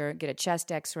and make sure, get a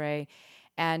chest x-ray.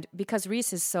 And because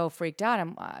Reese is so freaked out,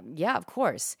 yeah, of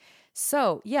course.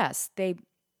 So yes, they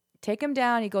take him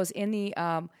down. He goes in the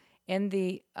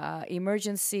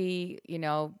emergency,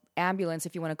 ambulance,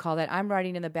 if you want to call that. I'm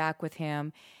riding in the back with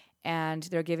him, and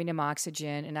they're giving him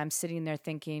oxygen. And I'm sitting there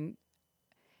thinking,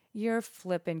 you're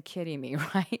flipping kidding me,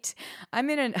 right? I'm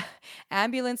in an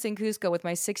ambulance in Cusco with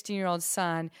my 16-year-old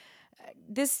son.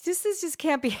 This just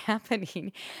can't be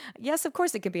happening. Yes, of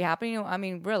course it could be happening. I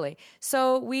mean, really.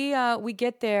 So we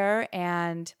get there,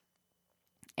 and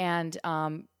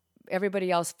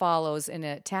everybody else follows in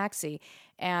a taxi,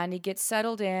 and he gets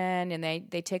settled in, and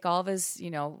they take all of his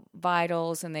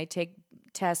vitals, and they take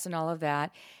tests and all of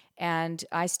that, And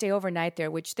I stay overnight there,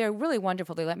 which they're really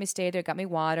wonderful. They let me stay there, got me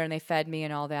water, and they fed me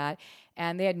and all that.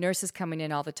 And they had nurses coming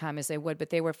in all the time as they would,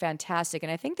 but they were fantastic.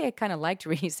 And I think they kind of liked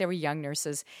Reese. They were young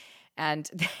nurses. And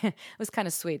it was kind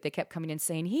of sweet. They kept coming in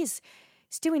saying, he's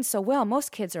doing so well.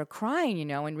 Most kids are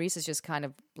crying, and Reese is just kind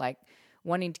of like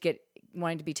wanting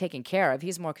to be taken care of.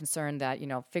 He's more concerned that,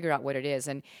 figure out what it is.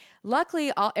 And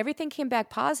luckily, everything came back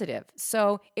positive.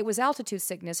 So it was altitude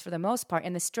sickness for the most part,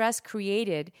 and the stress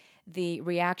created the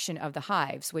reaction of the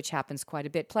hives, which happens quite a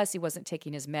bit. Plus, he wasn't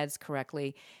taking his meds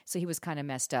correctly, so he was kind of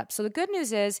messed up. So the good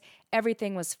news is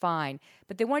everything was fine,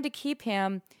 but they wanted to keep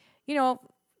him,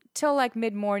 till like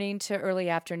mid-morning to early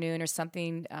afternoon or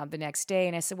something the next day.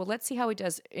 And I said, well, let's see how he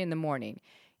does in the morning,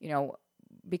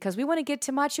 because we want to get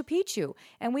to Machu Picchu.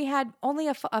 And we had only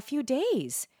a few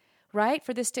days, right,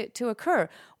 for this to occur.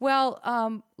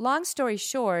 Well, long story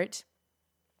short,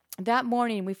 that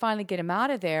morning we finally get him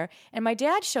out of there, and my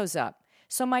dad shows up.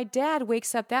 So my dad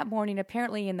wakes up that morning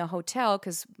apparently in the hotel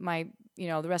because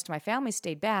the rest of my family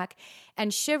stayed back,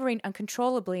 and shivering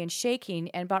uncontrollably and shaking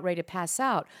and about ready to pass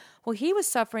out. Well, he was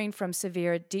suffering from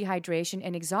severe dehydration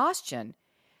and exhaustion.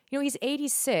 He's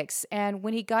 86, and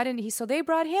when he got in, so they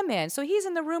brought him in. So he's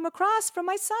in the room across from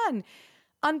my son.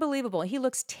 Unbelievable. He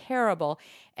looks terrible.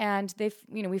 And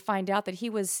we find out that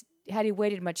had he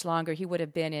waited much longer, he would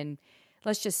have been in,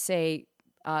 let's just say,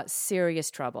 serious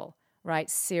trouble, right?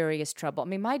 Serious trouble. I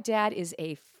mean, my dad is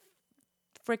a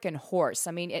freaking horse.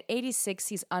 I mean, at 86,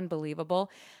 he's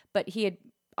unbelievable, but he had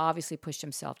obviously pushed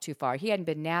himself too far. He hadn't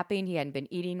been napping. He hadn't been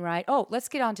eating right. Oh, let's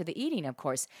get on to the eating, of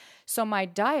course. So my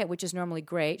diet, which is normally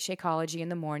great, Shakeology in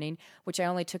the morning, which I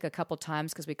only took a couple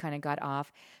times because we kind of got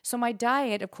off. So my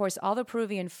diet, of course, all the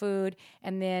Peruvian food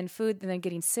and then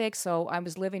getting sick. So I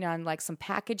was living on like some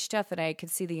packaged stuff that I could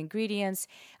see the ingredients,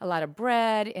 a lot of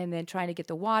bread, and then trying to get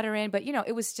the water in. But,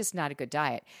 it was just not a good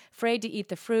diet. Afraid to eat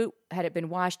the fruit had it been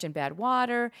washed in bad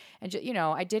water. And,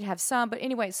 I did have some. But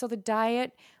anyway, so the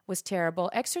diet was terrible.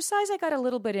 Exercise, I got a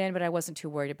little bit in, but I wasn't too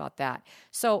worried about that.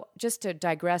 So just to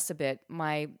digress a bit,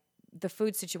 the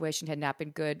food situation had not been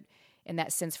good in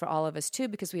that sense for all of us too,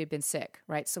 because we had been sick,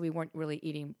 right? So we weren't really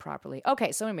eating properly.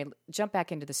 Okay, so anyway, jump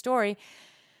back into the story.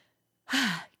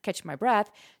 Catch my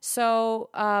breath. So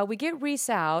we get Reese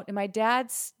out, and my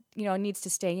dad's, needs to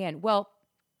stay in. Well,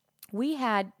 we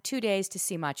had 2 days to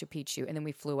see Machu Picchu, and then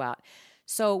we flew out.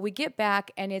 So we get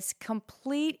back, and it's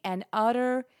complete and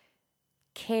utter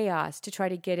chaos to try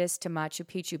to get us to Machu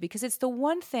Picchu, because it's the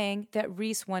one thing that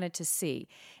Reese wanted to see.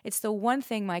 It's the one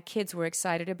thing my kids were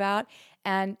excited about.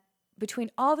 And between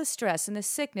all the stress and the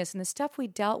sickness and the stuff we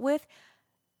dealt with,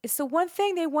 it's the one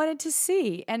thing they wanted to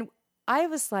see. And I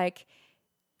was like,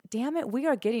 damn it, we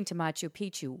are getting to Machu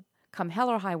Picchu come hell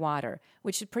or high water,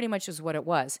 which pretty much is what it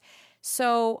was.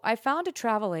 So I found a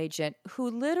travel agent who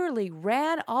literally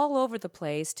ran all over the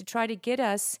place to try to get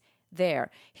us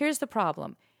there. Here's the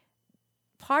problem.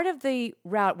 Part of the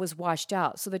route was washed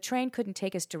out, so the train couldn't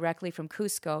take us directly from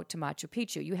Cusco to Machu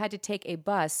Picchu. You had to take a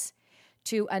bus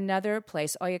to another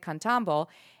place, Ollantaytambo.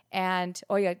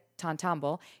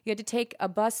 You had to take a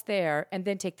bus there and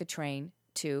then take the train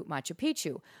to Machu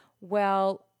Picchu.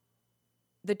 Well,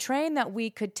 the train that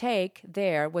we could take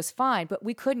there was fine, but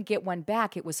we couldn't get one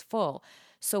back. It was full.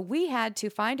 So we had to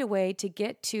find a way to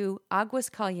get to Aguas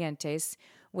Calientes,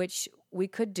 which we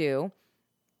could do,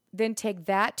 then take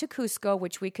that to Cusco,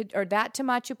 or that to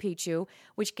Machu Picchu,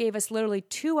 which gave us literally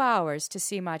 2 hours to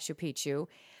see Machu Picchu.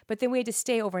 But then we had to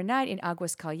stay overnight in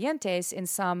Aguas Calientes in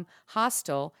some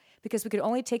hostel because we could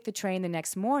only take the train the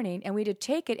next morning, and we had to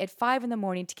take it at 5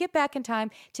 a.m. to get back in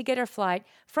time to get our flight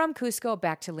from Cusco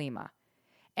back to Lima.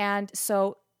 And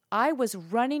so I was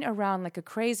running around like a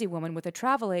crazy woman with a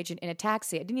travel agent in a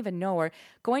taxi. I didn't even know her,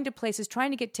 going to places,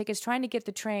 trying to get tickets, trying to get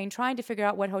the train, trying to figure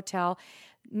out what hotel.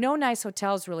 No nice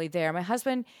hotels really there. My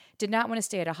husband did not want to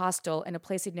stay at a hostel in a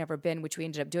place he'd never been, which we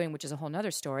ended up doing, which is a whole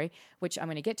nother story, which I'm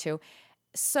going to get to.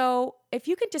 So if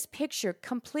you could just picture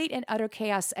complete and utter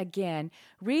chaos again,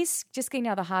 Reese just getting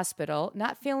out of the hospital,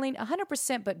 not feeling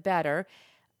 100% but better,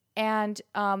 and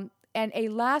a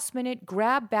last-minute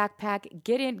grab backpack,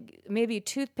 get in maybe a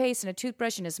toothpaste and a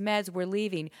toothbrush and his meds. We're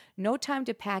leaving. No time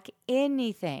to pack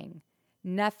anything.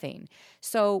 Nothing.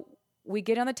 So we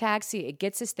get on the taxi. It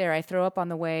gets us there. I throw up on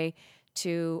the way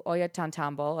to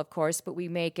Ollantaytambo, of course, but we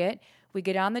make it. We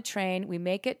get on the train. We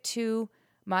make it to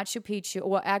Machu Picchu.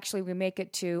 Well, actually, we make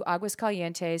it to Aguas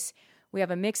Calientes. We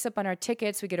have a mix-up on our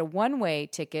tickets. We get a one-way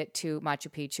ticket to Machu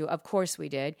Picchu. Of course we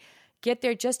did. Get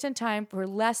there just in time for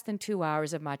less than 2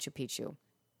 hours of Machu Picchu.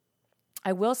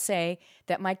 I will say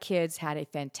that my kids had a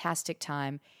fantastic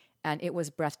time, and it was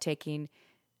breathtaking.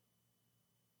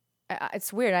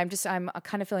 It's weird. I'm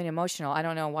kind of feeling emotional. I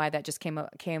don't know why that just came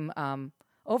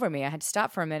over me. I had to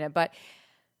stop for a minute, but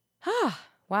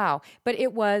wow. But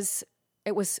it was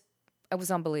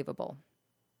unbelievable.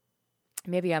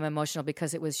 Maybe I'm emotional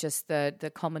because it was just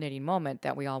the culminating moment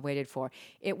that we all waited for.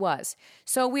 It was.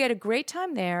 So we had a great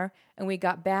time there, and we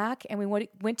got back, and we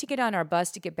went to get on our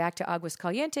bus to get back to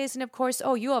Aguascalientes, and of course,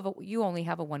 you only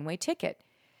have a one-way ticket.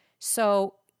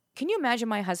 So can you imagine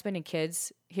my husband and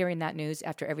kids hearing that news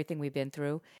after everything we've been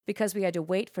through? Because we had to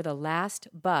wait for the last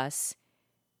bus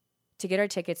to get our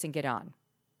tickets and get on.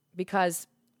 Because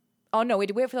oh, no, we had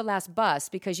to wait for the last bus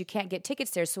because you can't get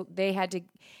tickets there. So they had to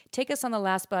take us on the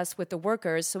last bus with the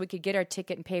workers so we could get our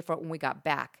ticket and pay for it when we got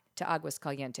back to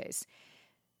Aguascalientes.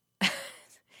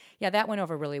 Yeah, that went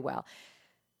over really well.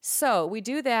 So we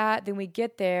do that. Then we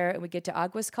get there and we get to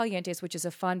Aguascalientes, which is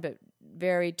a fun but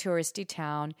very touristy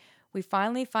town. We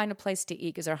finally find a place to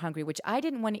eat because we're hungry, which I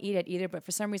didn't want to eat at either, but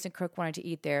for some reason Kirk wanted to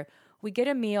eat there. We get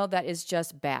a meal that is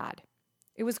just bad.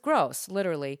 It was gross,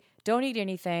 literally. Don't eat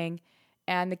anything.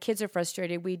 And the kids are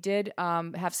frustrated. We did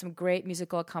have some great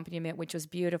musical accompaniment, which was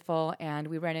beautiful. And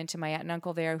we ran into my aunt and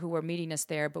uncle there who were meeting us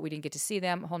there, but we didn't get to see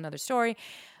them. A whole nother story.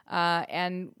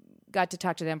 And got to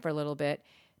talk to them for a little bit.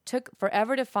 Took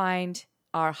forever to find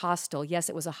our hostel. Yes,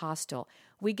 it was a hostel.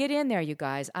 We get in there, you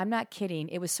guys. I'm not kidding.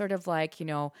 It was sort of like,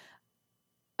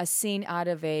 a scene out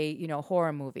of a,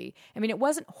 horror movie. I mean, it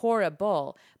wasn't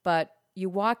horrible, but you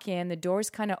walk in, the door's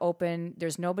kind of open.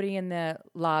 There's nobody in the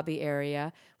lobby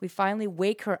area. We finally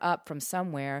wake her up from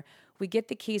somewhere. We get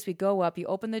the keys. We go up. You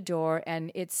open the door,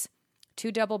 and it's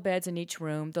 2 double beds in each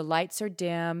room. The lights are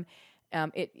dim.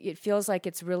 It feels like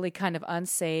it's really kind of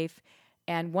unsafe.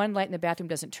 And one light in the bathroom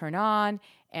doesn't turn on.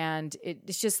 And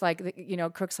it's just like,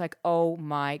 Kirk's like, oh,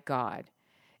 my God.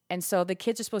 And so the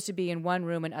kids are supposed to be in one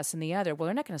room and us in the other. Well,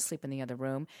 they're not going to sleep in the other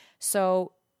room.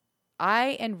 So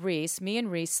me and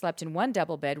Reese slept in one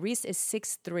double bed. Reese is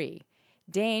 6'3".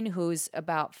 Dane, who's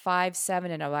about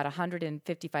 5'7" and about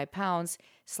 155 pounds,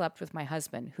 slept with my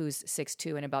husband, who's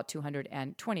 6'2" and about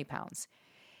 220 pounds.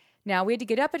 Now, we had to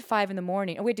get up at 5 in the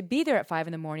morning, or we had to be there at 5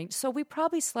 in the morning, so we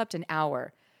probably slept an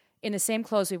hour in the same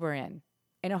clothes we were in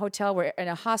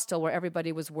a hostel where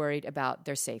everybody was worried about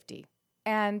their safety.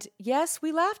 And yes,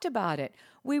 we laughed about it.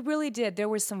 We really did. There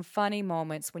were some funny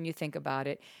moments when you think about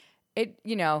it.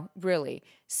 Really.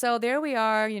 So there we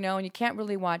are, and you can't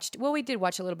really watch. Well, we did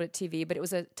watch a little bit of TV, but it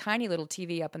was a tiny little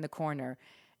TV up in the corner.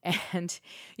 And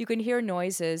you can hear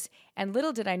noises. And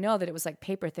little did I know that it was like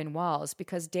paper thin walls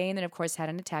because Dane then, of course, had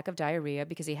an attack of diarrhea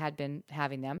because he had been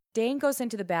having them. Dane goes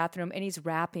into the bathroom and he's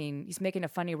rapping. He's making a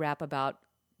funny rap about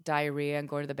diarrhea and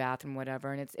going to the bathroom,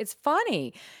 whatever. And it's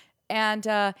funny.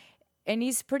 And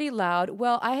he's pretty loud.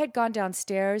 Well, I had gone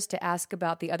downstairs to ask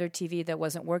about the other TV that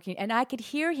wasn't working, and I could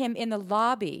hear him in the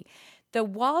lobby. The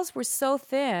walls were so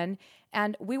thin,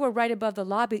 and we were right above the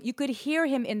lobby. You could hear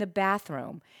him in the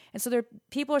bathroom. And so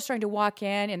people are starting to walk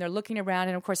in, and they're looking around,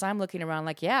 and of course I'm looking around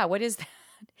like, yeah, what is that?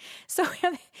 So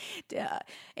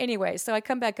anyway, so I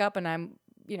come back up, and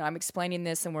I'm explaining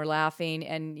this and we're laughing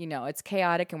and, it's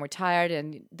chaotic and we're tired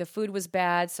and the food was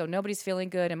bad. So nobody's feeling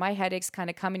good. And my headache's kind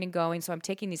of coming and going. So I'm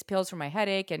taking these pills for my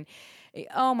headache and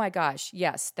oh my gosh,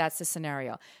 yes, that's the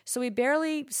scenario. So we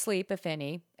barely sleep, if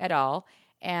any, at all.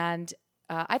 And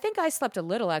I think I slept a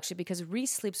little actually because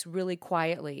Reese sleeps really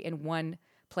quietly in one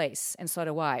place and so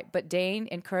do I. But Dane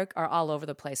and Kirk are all over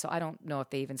the place. So I don't know if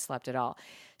they even slept at all.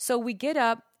 So we get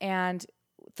up and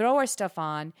throw our stuff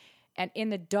on. And in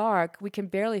the dark, we can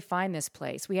barely find this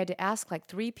place. We had to ask like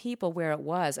 3 people where it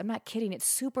was. I'm not kidding. It's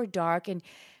super dark. And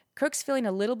Kirk's feeling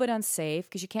a little bit unsafe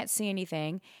because you can't see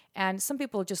anything. And some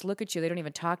people just look at you. They don't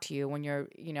even talk to you when you're,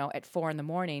 at 4 in the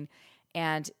morning.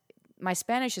 And my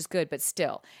Spanish is good, but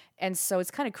still. And so it's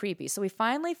kind of creepy. So we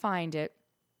finally find it.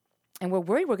 And we're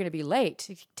worried we're going to be late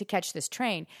to catch this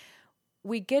train.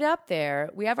 We get up there.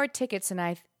 We have our tickets. And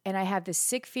I have this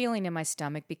sick feeling in my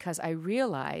stomach because I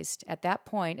realized at that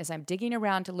point, as I'm digging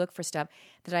around to look for stuff,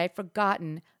 that I had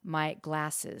forgotten my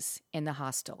glasses in the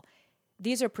hostel.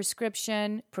 These are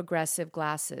prescription progressive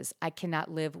glasses. I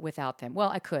cannot live without them. Well,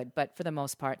 I could, but for the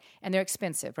most part. And they're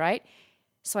expensive, right?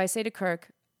 So I say to Kirk,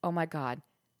 oh my God,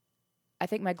 I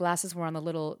think my glasses were on the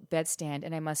little bedstand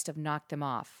and I must have knocked them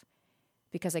off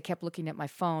because I kept looking at my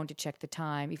phone to check the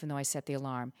time, even though I set the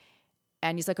alarm.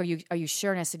 And he's like, are you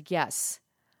sure? And I said, yes.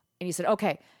 And he said,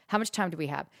 okay, how much time do we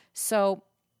have? So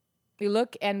we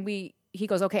look and he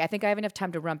goes, okay, I think I have enough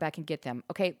time to run back and get them.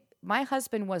 Okay, my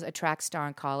husband was a track star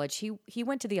in college. He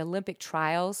went to the Olympic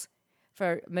trials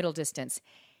for middle distance.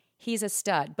 He's a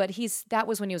stud, but that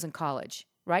was when he was in college,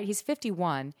 right? He's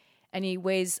 51 and he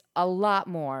weighs a lot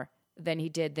more than he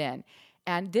did then.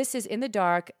 And this is in the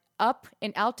dark. up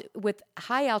in with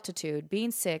high altitude,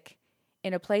 being sick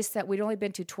in a place that we'd only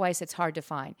been to twice. It's hard to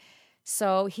find.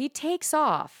 So he takes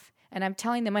off, and I'm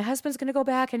telling them, my husband's going to go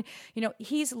back. And,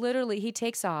 he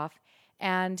takes off,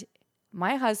 and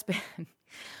my husband,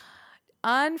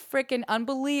 unfreaking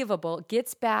unbelievable,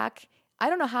 gets back. I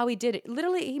don't know how he did it.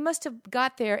 Literally, he must have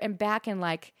got there and back in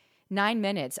like 9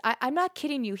 minutes. I'm not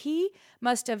kidding you. He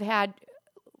must have had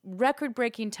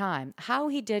record-breaking time. How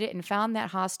he did it and found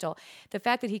that hostel. The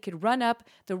fact that he could run up,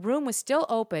 the room was still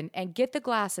open, and get the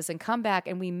glasses and come back,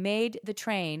 and we made the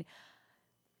train.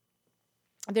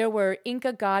 There were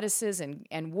Inca goddesses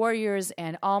and warriors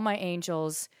and all my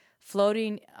angels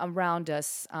floating around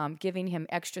us, giving him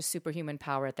extra superhuman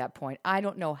power at that point. I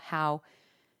don't know how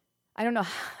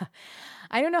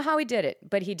he did it,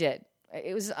 but he did.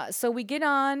 It was so we get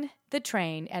on the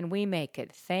train and we make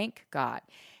it. Thank God.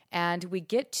 And we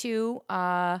get to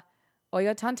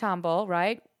Ollantaytambo,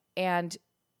 right? And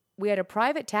we had a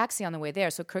private taxi on the way there.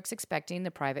 So Kirk's expecting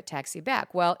the private taxi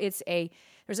back. Well, there's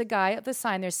a guy at the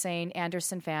sign there saying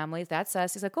Anderson family. That's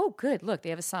us. He's like, oh, good. Look, they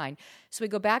have a sign. So we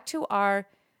go back to our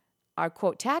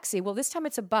quote taxi. Well, this time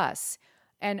it's a bus.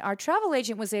 And our travel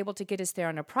agent was able to get us there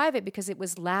on a private because it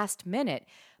was last minute.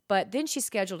 But then she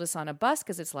scheduled us on a bus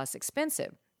because it's less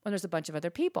expensive when there's a bunch of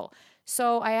other people.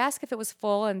 So I asked if it was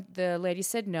full, and the lady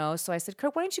said no. So I said,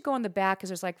 Kirk, why don't you go in the back?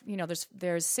 Because there's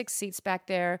there's 6 seats back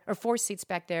there, or 4 seats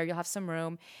back there. You'll have some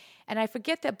room. And I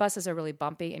forget that buses are really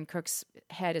bumpy, and Kirk's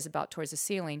head is about towards the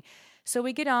ceiling. So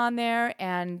we get on there,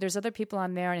 and there's other people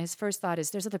on there, and his first thought is,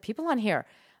 there's other people on here.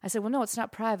 I said, well, no, it's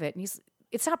not private. And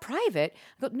it's not private?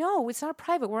 I go, no, it's not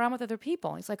private. We're on with other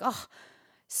people. And he's like, oh.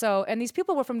 So, and these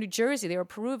people were from New Jersey. They were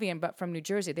Peruvian, but from New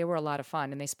Jersey. They were a lot of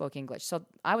fun, and they spoke English. So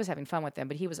I was having fun with them,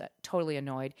 but he was totally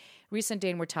annoyed. Reese and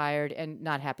Dane were tired and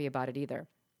not happy about it either.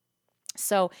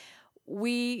 So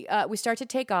we start to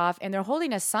take off, and they're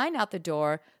holding a sign out the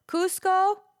door,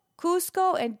 Cusco,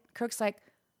 Cusco. And Kirk's like,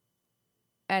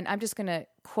 and I'm just going to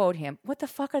quote him, what the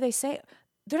fuck are they saying?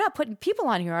 They're not putting people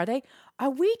on here, are they? Are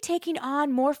we taking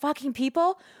on more fucking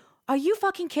people? Are you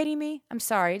fucking kidding me? I'm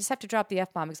sorry. I just have to drop the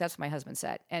F-bomb because that's what my husband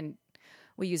said. And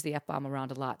we use the F-bomb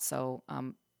around a lot. So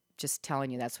just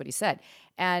telling you that's what he said.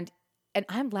 And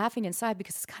I'm laughing inside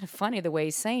because it's kind of funny the way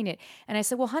he's saying it. And I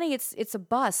said, well, honey, it's a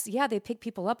bus. Yeah, they pick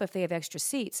people up if they have extra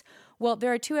seats. Well,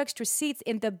 there are 2 extra seats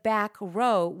in the back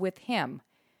row with him,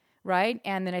 right?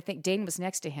 And then I think Dane was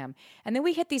next to him. And then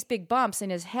we hit these big bumps,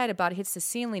 and his head about hits the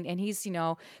ceiling, and he's,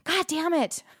 God damn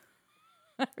it.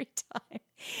 Every time.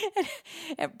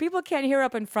 And people can't hear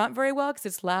up in front very well because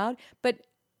it's loud. But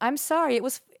I'm sorry,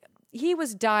 he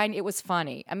was dying. It was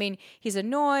funny. I mean, he's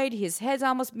annoyed. His head's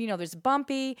almost, there's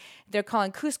bumpy. They're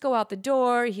calling Cusco out the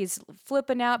door. He's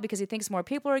flipping out because he thinks more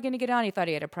people are going to get on. He thought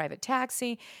he had a private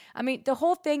taxi. I mean, the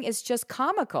whole thing is just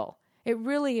comical. It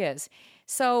really is.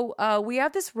 So we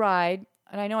have this ride,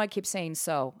 and I know I keep saying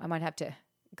so. I might have to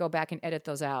go back and edit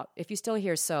those out. If you still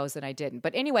hear so's, then I didn't.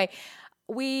 But anyway,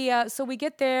 we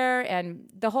get there, and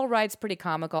the whole ride's pretty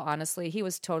comical, honestly. He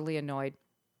was totally annoyed.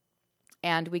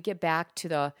 And we get back to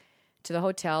the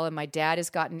hotel, and my dad has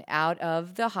gotten out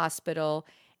of the hospital,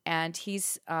 and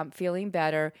he's feeling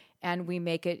better, and we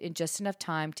make it in just enough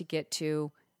time to get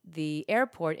to the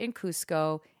airport in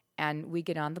Cusco, and we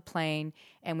get on the plane,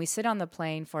 and we sit on the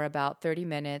plane for about 30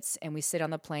 minutes, and we sit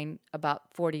on the plane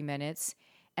about 40 minutes,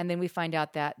 and then we find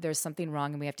out that there's something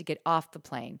wrong, and we have to get off the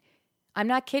plane. I'm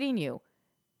not kidding you.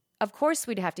 Of course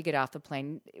we'd have to get off the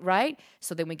plane, right?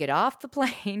 So then we get off the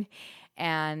plane,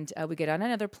 and we get on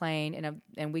another plane,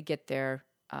 and we get there.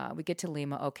 We get to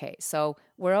Lima. Okay, so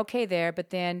we're okay there. But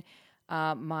then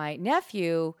my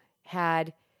nephew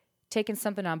had taken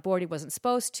something on board he wasn't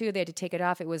supposed to. They had to take it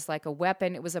off. It was like a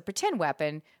weapon. It was a pretend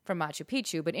weapon from Machu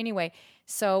Picchu. But anyway,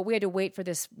 so we had to wait for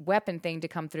this weapon thing to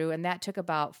come through, and that took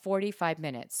about 45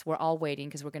 minutes. We're all waiting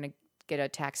because we're going to get a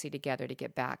taxi together to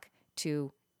get back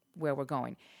to where we're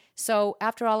going. So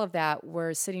after all of that,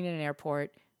 we're sitting in an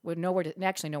airport with nowhere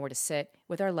to sit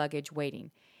with our luggage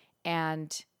waiting.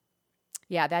 And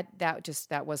yeah,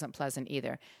 that wasn't pleasant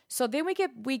either. So then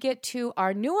we get to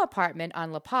our new apartment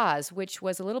on La Paz, which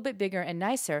was a little bit bigger and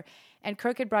nicer. And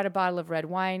Kirk had brought a bottle of red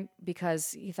wine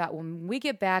because he thought when we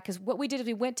get back, because what we did is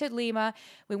we went to Lima,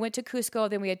 we went to Cusco,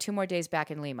 then we had 2 more days back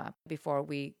in Lima before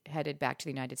we headed back to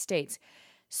the United States.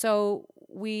 So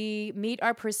we meet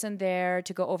our person there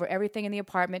to go over everything in the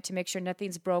apartment to make sure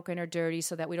nothing's broken or dirty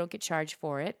so that we don't get charged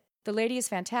for it. The lady is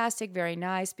fantastic, very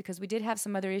nice, because we did have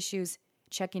some other issues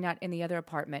checking out in the other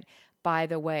apartment. by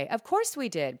the way. Of course we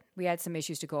did. We had some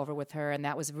issues to go over with her, and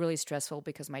that was really stressful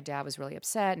because my dad was really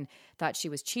upset and thought she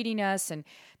was cheating us, and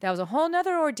that was a whole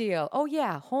nother ordeal. Oh,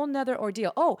 yeah, whole nother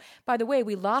ordeal. Oh, by the way,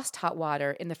 we lost hot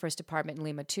water in the first apartment in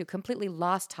Lima, too. Completely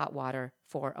lost hot water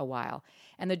for a while,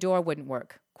 and the door wouldn't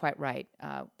work quite right.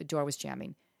 The door was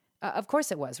jamming. Of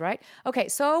course it was, right? Okay,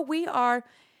 so we are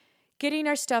getting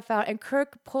our stuff out, and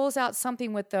Kirk pulls out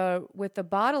something with the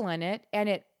bottle in it, and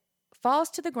it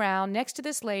falls to the ground next to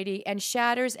this lady and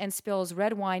shatters and spills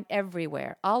red wine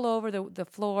everywhere, all over the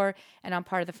floor and on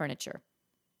part of the furniture.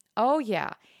 Oh,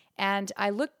 yeah. And I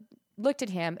looked at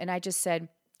him, and I just said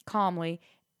calmly,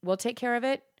 we'll take care of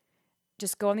it.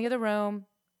 Just go in the other room.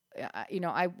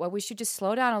 We should just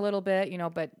slow down a little bit,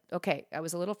 but okay. I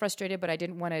was a little frustrated, but I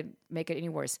didn't want to make it any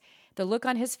worse. The look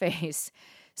on his face.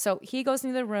 So he goes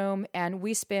into the room, and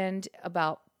we spend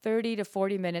about 30 to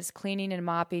 40 minutes cleaning and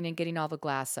mopping and getting all the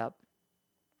glass up.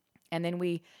 And then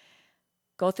we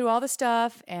go through all the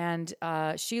stuff, and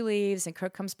she leaves, and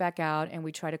Kirk comes back out, and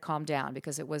we try to calm down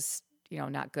because it was,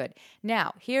 not good.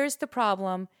 Now, here's the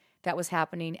problem that was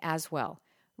happening as well.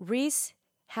 Reese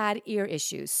had ear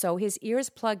issues, so his ears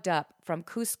plugged up from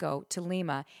Cusco to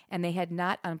Lima, and they had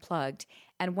not unplugged.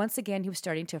 And once again, he was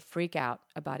starting to freak out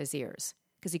about his ears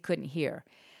because he couldn't hear.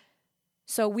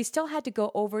 So we still had to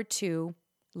go over to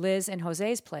Liz and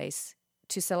Jose's place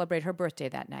to celebrate her birthday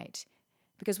that night,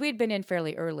 because we had been in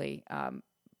fairly early.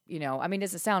 It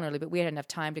doesn't sound early, but we had enough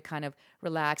time to kind of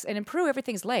relax. And in Peru,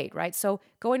 everything's late, right? So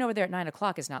going over there at 9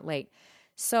 o'clock is not late.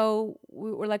 So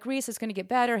we were like, Reese, it's going to get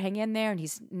better. Hang in there. And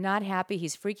he's not happy.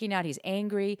 He's freaking out. He's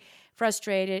angry,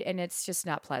 frustrated, and it's just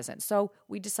not pleasant. So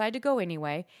we decided to go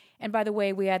anyway. And by the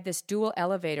way, we had this dual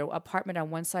elevator, apartment on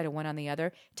one side and one on the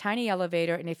other, tiny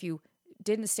elevator. And if you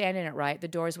didn't stand in it right, the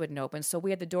doors wouldn't open. So we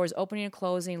had the doors opening and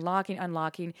closing, locking,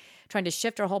 unlocking, trying to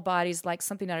shift our whole bodies like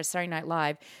something out of Saturday Night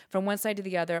Live from one side to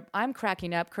the other. I'm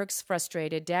cracking up. Kirk's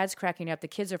frustrated. Dad's cracking up. The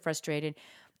kids are frustrated.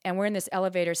 And we're in this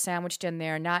elevator sandwiched in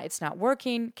there. It's not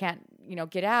working. Can't,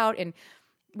 get out. And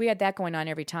we had that going on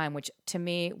every time, which to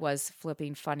me was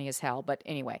flipping funny as hell. But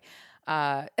anyway,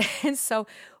 and so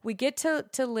we get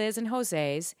to Liz and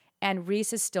Jose's, and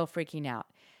Reese is still freaking out.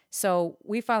 So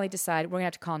we finally decide we're going to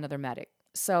have to call another medic.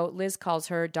 So Liz calls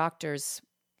her doctors,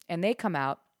 and they come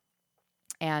out,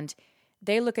 and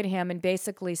they look at him and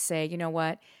basically say, you know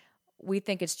what, we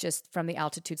think it's just from the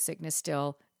altitude sickness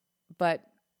still, but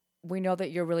we know that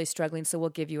you're really struggling, so we'll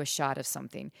give you a shot of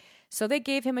something. So they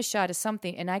gave him a shot of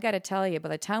something, and I got to tell you, by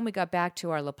the time we got back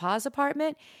to our La Paz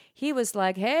apartment, he was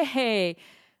like, hey,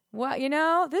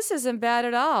 well, this isn't bad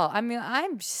at all. I mean, I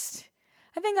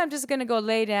think I'm just going to go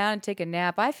lay down and take a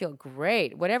nap. I feel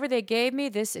great. Whatever they gave me,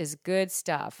 this is good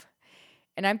stuff.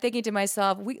 And I'm thinking to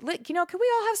myself, can we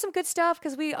all have some good stuff?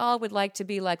 Because we all would like to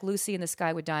be like Lucy in the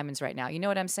Sky with Diamonds right now. You know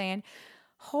what I'm saying?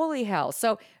 Holy hell.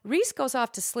 So Reese goes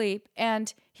off to sleep,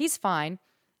 and he's fine.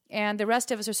 And the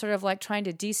rest of us are sort of like trying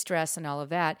to de-stress and all of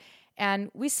that.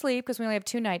 And we sleep because we only have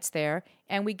 2 nights there.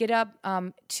 And we get up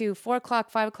to 4 o'clock,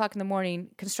 5 o'clock in the morning,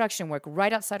 construction work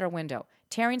right outside our window,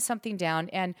 tearing something down.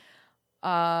 And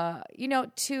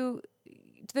to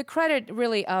the credit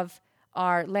really of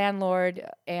our landlord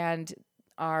and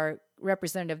our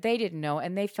representative, they didn't know,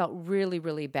 and they felt really,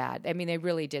 really bad. I mean, they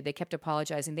really did. They kept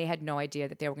apologizing. They had no idea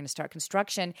that they were going to start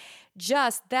construction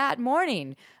just that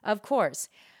morning, of course.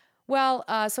 Well,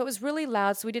 so it was really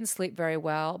loud, so we didn't sleep very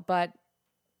well, but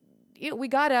we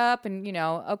got up and,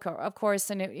 of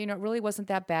course, and it really wasn't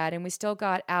that bad, and we still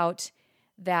got out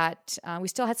that we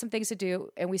still had some things to do,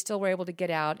 and we still were able to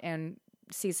get out and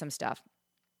see some stuff.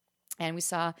 And we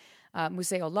saw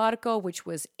Museo Larco, which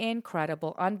was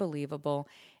incredible, unbelievable.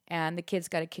 And the kids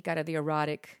got a kick out of the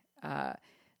erotic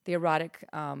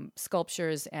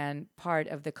sculptures and part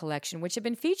of the collection, which had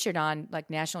been featured on like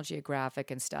National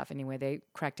Geographic and stuff. Anyway, they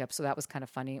cracked up. So that was kind of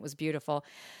funny. It was beautiful.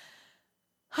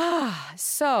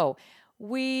 So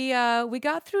we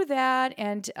got through that,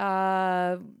 and,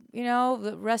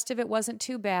 the rest of it wasn't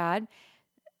too bad.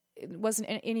 It wasn't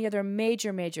any other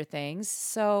major things.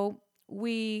 So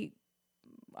we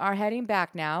are heading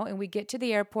back now, and we get to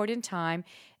the airport in time,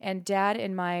 and Dad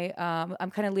and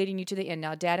I'm kind of leading you to the end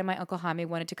now. Dad and my Uncle Jaime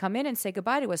wanted to come in and say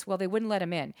goodbye to us. Well, they wouldn't let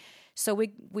him in. So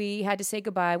we had to say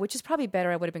goodbye, which is probably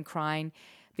better. I would have been crying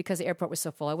because the airport was so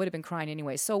full. I would have been crying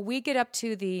anyway. So we get up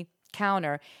to the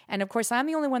counter, and of course I'm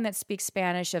the only one that speaks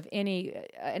Spanish of any,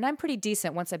 and I'm pretty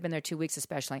decent once I've been there 2 weeks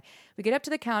especially. We get up to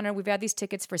the counter. We've had these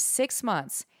tickets for 6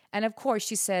 months, and of course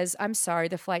she says, I'm sorry,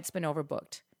 the flight's been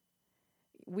overbooked.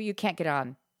 You can't get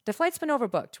on. The flight's been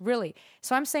overbooked, really.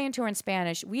 So I'm saying to her in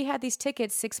Spanish, we had these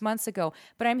tickets 6 months ago,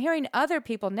 but I'm hearing other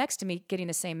people next to me getting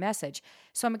the same message.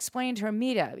 So I'm explaining to her,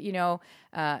 mira,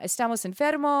 estamos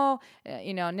enfermo,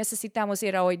 necesitamos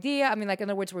ir hoy día. I mean, like, in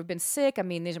other words, we've been sick. I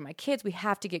mean, these are my kids. We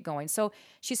have to get going. So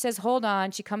she says, hold on.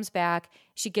 She comes back.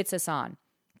 She gets us on.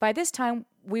 By this time,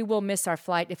 we will miss our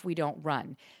flight if we don't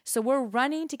run. So we're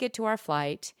running to get to our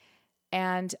flight,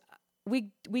 and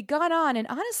we got on, and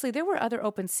honestly, there were other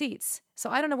open seats. So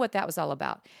I don't know what that was all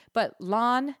about. But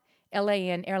LAN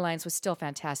Airlines was still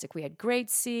fantastic. We had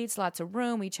great seats, lots of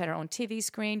room. We each had our own TV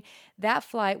screen. That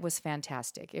flight was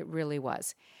fantastic. It really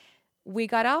was. We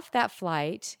got off that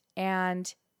flight,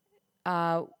 and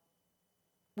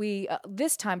we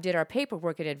this time did our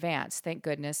paperwork in advance, thank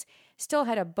goodness. Still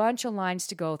had a bunch of lines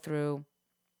to go through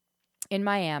in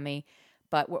Miami,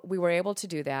 but we were able to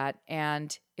do that,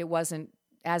 and it wasn't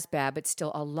as bad, but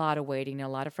still a lot of waiting, a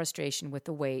lot of frustration with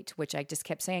the wait, which I just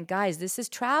kept saying, guys, this is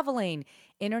traveling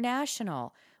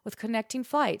international with connecting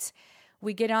flights.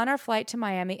 We get on our flight to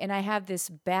Miami, and I have this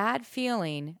bad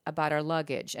feeling about our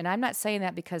luggage. And I'm not saying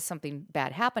that because something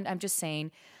bad happened. I'm just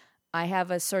saying I have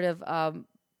a sort of,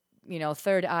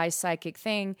 third eye psychic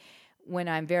thing when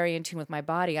I'm very in tune with my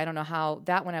body. I don't know how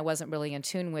that one I wasn't really in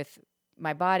tune with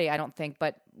my body, I don't think,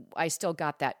 but I still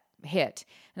got that hit.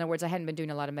 In other words, I hadn't been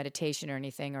doing a lot of meditation or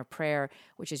anything or prayer,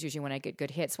 which is usually when I get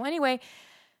good hits. Well, anyway,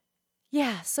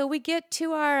 yeah, so we get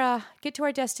to our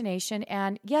destination,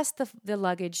 and yes, the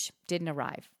luggage didn't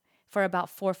arrive for about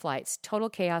 4 flights. Total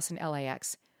chaos in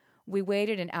LAX. We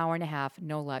waited an hour and a half,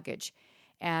 no luggage.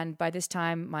 And by this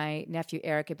time, my nephew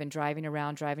Eric had been driving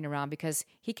around because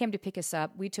he came to pick us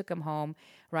up. We took him home,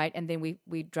 right? And then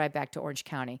we drive back to Orange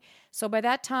County. So by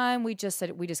that time, we just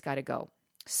said, we just got to go.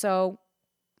 So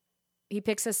he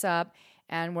picks us up,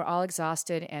 and we're all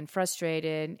exhausted and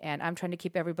frustrated, and I'm trying to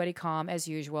keep everybody calm as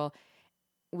usual.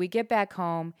 We get back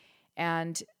home,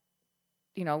 and,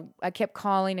 I kept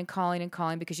calling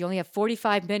because you only have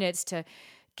 45 minutes to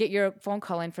get your phone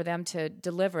call in for them to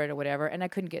deliver it or whatever, and I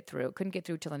couldn't get through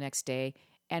till the next day.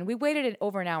 And we waited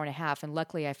over an hour and a half, and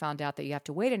luckily I found out that you have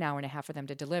to wait an hour and a half for them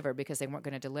to deliver because they weren't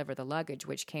going to deliver the luggage,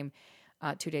 which came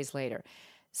 2 days later.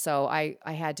 So I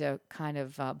had to kind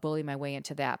of bully my way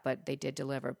into that, but they did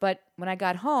deliver. But when I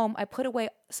got home, I put away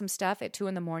some stuff at 2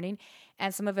 a.m,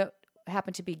 and some of it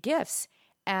happened to be gifts.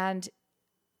 And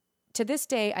to this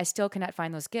day, I still cannot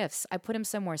find those gifts. I put them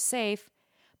somewhere safe,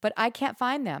 but I can't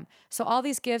find them. So all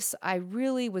these gifts, I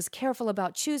really was careful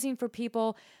about choosing for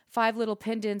people. 5 little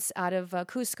pendants out of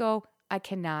Cusco, I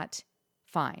cannot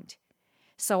find.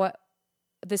 So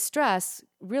the stress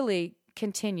really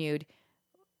continued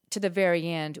to the very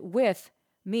end with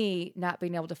me not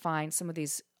being able to find some of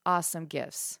these awesome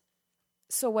gifts.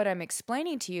 So what I'm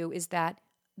explaining to you is that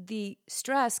the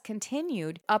stress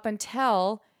continued up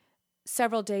until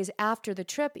several days after the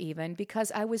trip even,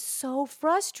 because I was so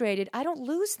frustrated. I don't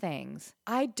lose things.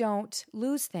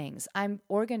 I'm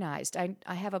organized. I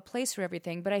have a place for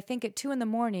everything, but I think at 2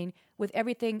 a.m, with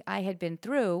everything I had been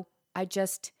through, I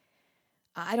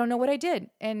don't know what I did.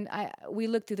 And we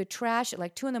looked through the trash at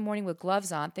like 2 a.m. with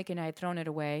gloves on, thinking I had thrown it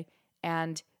away.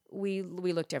 And we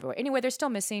looked everywhere. Anyway, they're still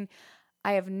missing.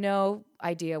 I have no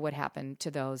idea what happened to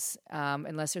those,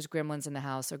 unless there's gremlins in the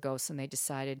house or ghosts, and they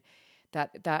decided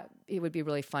that it would be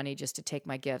really funny just to take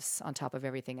my gifts on top of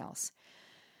everything else.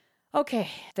 Okay,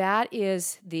 that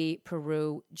is the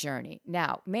Peru journey.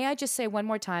 Now, may I just say one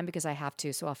more time, because I have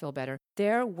to, so I'll feel better.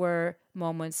 There were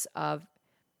moments of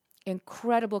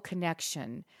incredible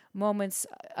connection, moments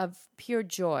of pure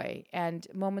joy, and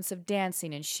moments of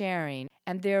dancing and sharing.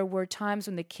 And there were times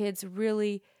when the kids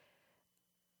really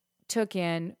took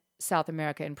in South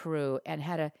America and Peru and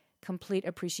had a complete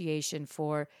appreciation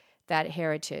for that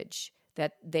heritage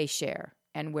that they share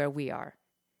and where we are.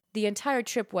 The entire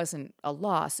trip wasn't a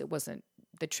loss. It wasn't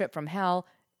the trip from hell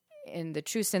in the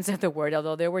true sense of the word,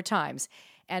 although there were times.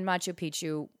 And Machu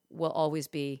Picchu will always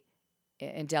be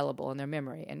indelible in their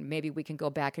memory. And maybe we can go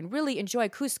back and really enjoy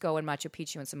Cusco and Machu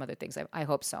Picchu and some other things. I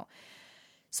hope so.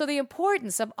 So the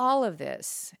importance of all of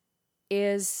this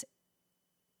is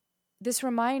this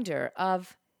reminder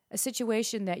of a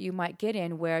situation that you might get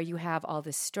in where you have all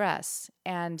this stress.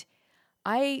 And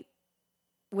I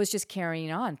was just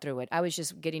carrying on through it. I was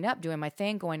just getting up, doing my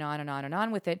thing, going on and on and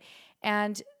on with it.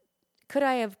 And could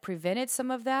I have prevented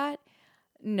some of that?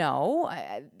 No,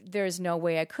 there's no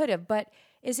way I could have. But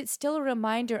is it still a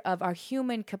reminder of our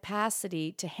human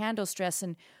capacity to handle stress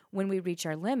and when we reach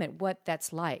our limit, what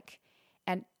that's like?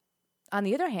 And on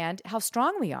the other hand, how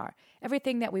strong we are.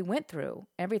 Everything that we went through,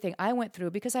 everything I went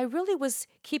through, because I really was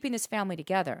keeping this family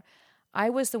together. I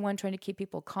was the one trying to keep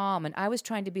people calm, and I was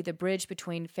trying to be the bridge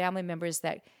between family members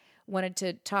that wanted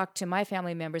to talk to my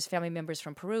family members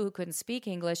from Peru who couldn't speak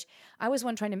English. I was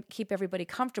one trying to keep everybody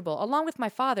comfortable, along with my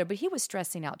father, but he was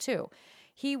stressing out too.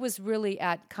 He was really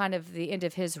at kind of the end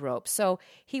of his rope. So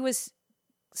he was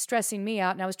stressing me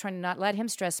out, and I was trying to not let him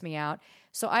stress me out.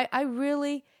 So I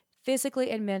really physically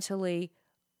and mentally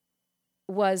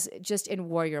was just in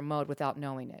warrior mode without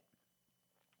knowing it.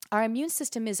 Our immune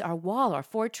system is our wall, our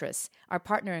fortress, our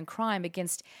partner in crime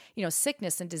against,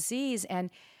 sickness and disease. And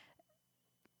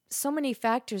so many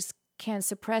factors can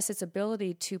suppress its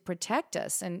ability to protect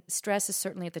us. And stress is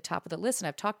certainly at the top of the list. And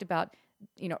I've talked about,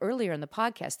 earlier in the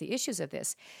podcast, the issues of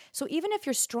this. So even if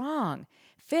you're strong,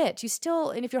 fit,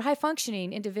 and if you're a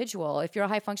high-functioning individual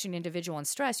in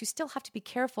stress, you still have to be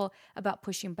careful about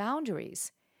pushing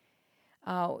boundaries.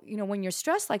 When you're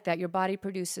stressed like that, your body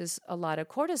produces a lot of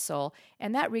cortisol,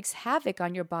 and that wreaks havoc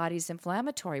on your body's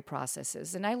inflammatory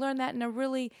processes. And I learned that in a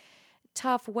really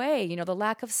tough way, the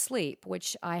lack of sleep,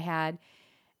 which I had,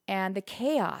 and the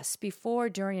chaos before,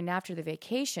 during, and after the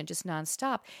vacation, just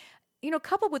nonstop.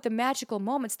 Coupled with the magical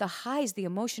moments, the highs, the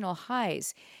emotional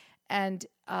highs, and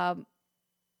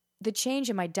the change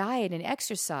in my diet and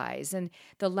exercise, and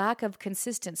the lack of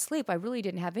consistent sleep. I really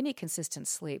didn't have any consistent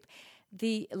sleep.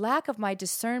 The lack of my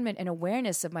discernment and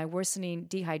awareness of my worsening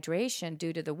dehydration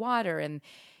due to the water and,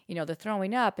 the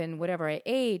throwing up and whatever I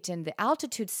ate, and the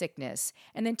altitude sickness,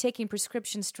 and then taking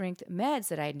prescription strength meds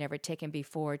that I had never taken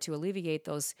before to alleviate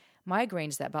those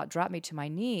migraines that about dropped me to my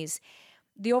knees.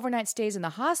 The overnight stays in the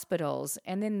hospitals,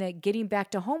 and then the getting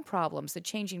back to home problems, the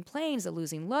changing planes, the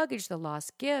losing luggage, the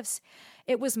lost gifts.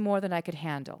 It was more than I could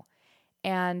handle.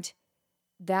 And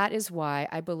that is why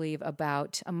I believe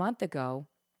about a month ago,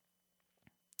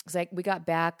 we got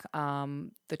back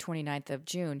the 29th of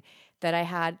June, that I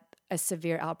had a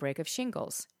severe outbreak of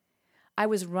shingles. I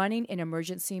was running in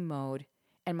emergency mode,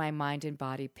 and my mind and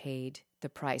body paid the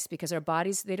price, because our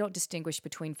bodies, they don't distinguish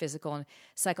between physical and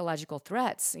psychological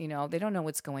threats. They don't know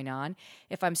what's going on.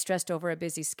 If I'm stressed over a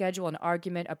busy schedule, an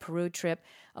argument, a Peru trip,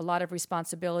 a lot of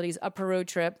responsibilities, a Peru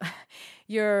trip,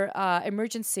 your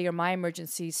emergency or my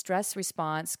emergency stress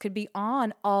response could be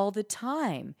on all the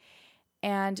time.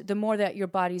 And the more that your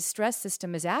body's stress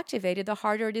system is activated, the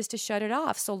harder it is to shut it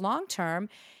off. So long term,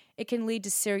 it can lead to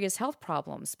serious health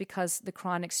problems, because the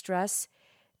chronic stress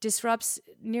disrupts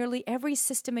nearly every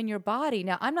system in your body.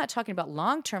 Now, I'm not talking about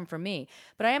long-term for me,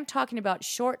 but I am talking about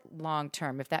short,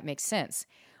 long-term, if that makes sense,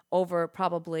 over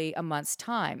probably a month's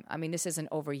time. I mean, this isn't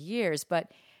over years,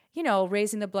 but,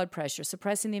 raising the blood pressure,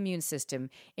 suppressing the immune system,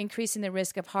 increasing the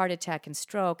risk of heart attack and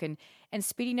stroke, and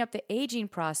speeding up the aging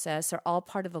process are all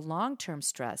part of the long-term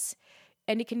stress.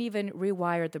 And it can even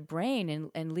rewire the brain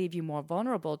and leave you more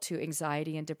vulnerable to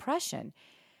anxiety and depression.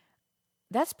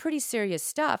 That's pretty serious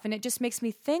stuff, and it just makes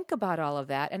me think about all of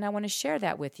that, and I want to share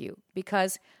that with you,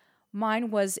 because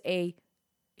mine was a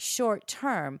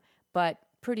short-term but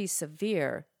pretty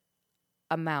severe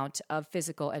amount of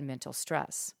physical and mental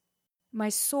stress. My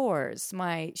sores,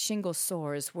 my shingle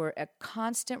sores, were a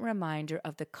constant reminder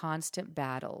of the constant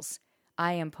battles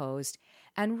I imposed,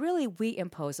 and really we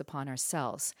impose upon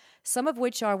ourselves, some of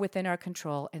which are within our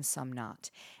control and some not.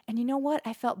 And you know what?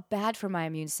 I felt bad for my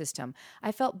immune system.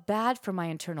 I felt bad for my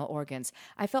internal organs.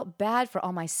 I felt bad for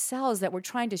all my cells that were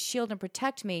trying to shield and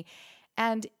protect me,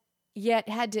 and yet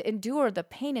had to endure the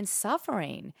pain and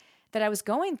suffering that I was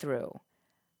going through.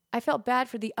 I felt bad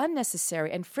for the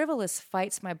unnecessary and frivolous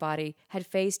fights my body had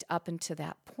faced up until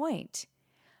that point.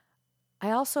 I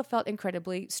also felt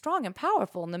incredibly strong and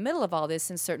powerful in the middle of all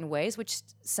this in certain ways, which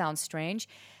sounds strange,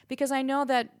 because I know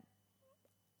that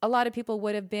a lot of people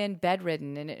would have been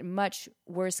bedridden and in much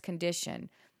worse condition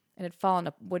and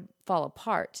would fall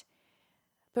apart.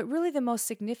 But really the most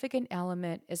significant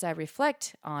element, as I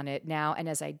reflect on it now, and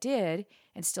as I did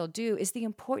and still do, is the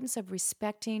importance of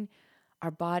respecting our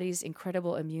body's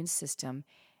incredible immune system.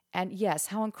 And yes,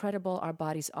 how incredible our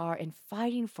bodies are in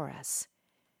fighting for us.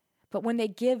 But when they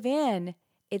give in,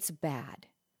 it's bad.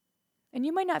 And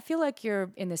you might not feel like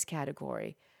you're in this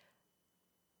category.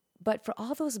 But for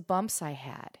all those bumps I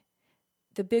had,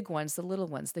 the big ones, the little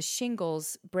ones, the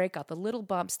shingles breakout, the little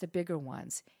bumps, the bigger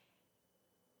ones,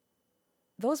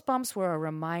 those bumps were a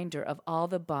reminder of all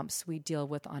the bumps we deal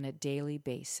with on a daily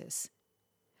basis.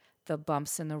 The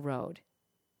bumps in the road.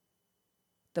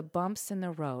 The bumps in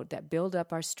the road that build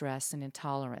up our stress and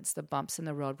intolerance, the bumps in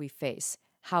the road we face,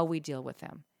 how we deal with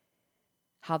them,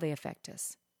 how they affect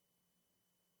us.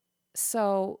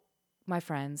 So, my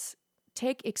friends,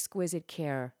 take exquisite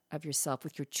care of yourself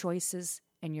with your choices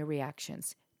and your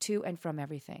reactions to and from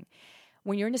everything.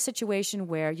 When you're in a situation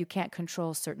where you can't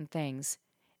control certain things,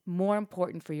 more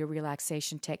important for your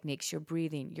relaxation techniques, your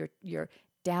breathing, your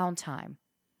downtime,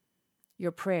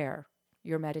 your prayer,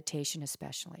 your meditation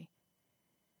especially.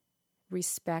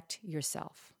 Respect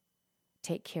yourself.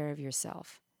 Take care of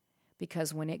yourself.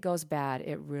 Because when it goes bad,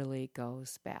 it really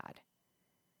goes bad.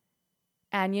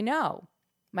 And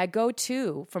my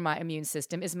go-to for my immune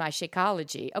system is my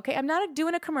Shakeology. Okay, I'm not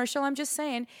doing a commercial. I'm just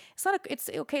saying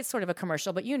it's sort of a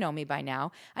commercial, but you know me by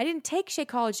now. I didn't take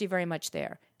Shakeology very much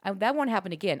there. That won't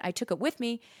happen again. I took it with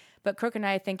me, but Kirk and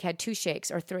I think, had 2 shakes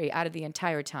or 3 out of the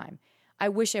entire time. I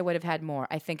wish I would have had more.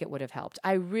 I think it would have helped.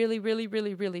 I really, really,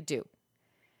 really, really do.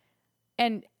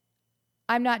 And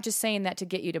I'm not just saying that to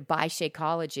get you to buy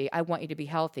Shakeology. I want you to be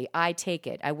healthy. I take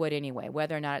it. I would anyway,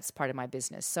 whether or not it's part of my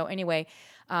business. So anyway,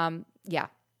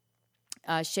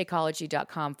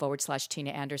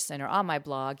 Shakeology.com/Tina Anderson, or on my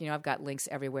blog. I've got links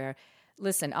everywhere.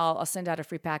 Listen, I'll send out a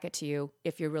free packet to you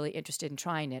if you're really interested in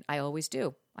trying it. I always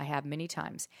do. I have many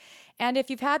times. And if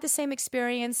you've had the same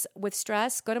experience with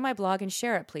stress, go to my blog and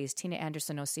share it, please.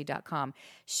 TinaAndersonOC.com.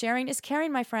 Sharing is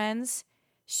caring, my friends.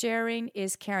 Sharing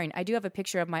is caring. I do have a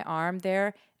picture of my arm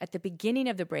there at the beginning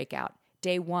of the breakout,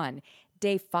 day 1.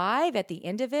 Day 5, at the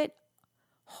end of it,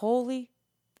 holy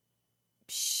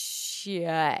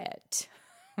shit.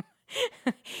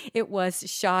 It was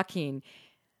shocking.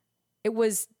 It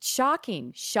was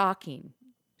shocking,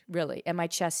 really, and my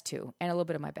chest too, and a little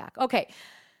bit of my back. Okay.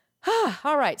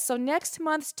 All right, so next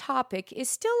month's topic is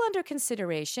still under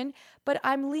consideration, but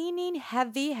I'm leaning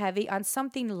heavy on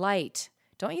something light.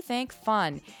 Don't you think?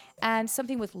 Fun. And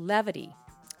something with levity,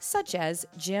 such as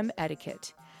gym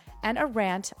etiquette, and a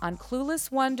rant on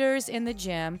clueless wonders in the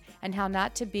gym and how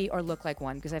not to be or look like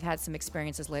one, because I've had some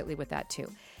experiences lately with that too.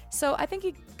 So I think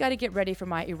you got to get ready for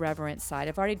my irreverent side.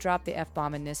 I've already dropped the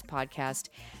F-bomb in this podcast,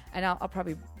 and I'll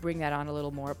probably bring that on a little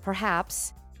more,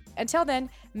 perhaps. Until then,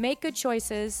 make good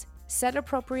choices, set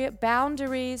appropriate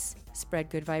boundaries, spread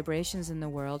good vibrations in the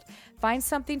world, find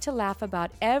something to laugh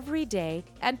about every day,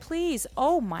 and please,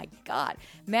 oh my God,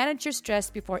 manage your stress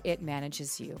before it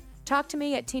manages you. Talk to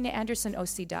me at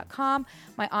TinaAndersonOC.com,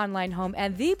 my online home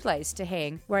and the place to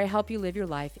hang where I help you live your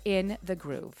life in the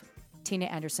groove.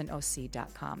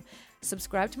 TinaAndersonOC.com.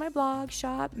 Subscribe to my blog,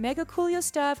 shop, mega coolio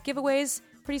stuff, giveaways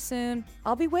pretty soon.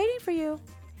 I'll be waiting for you.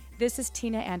 This is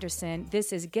Tina Anderson.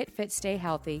 This is Get Fit, Stay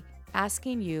Healthy,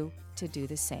 asking you to do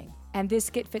the same. And this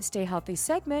Get Fit, Stay Healthy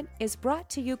segment is brought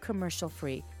to you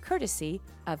commercial-free, courtesy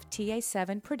of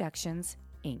TA7 Productions,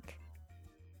 Inc.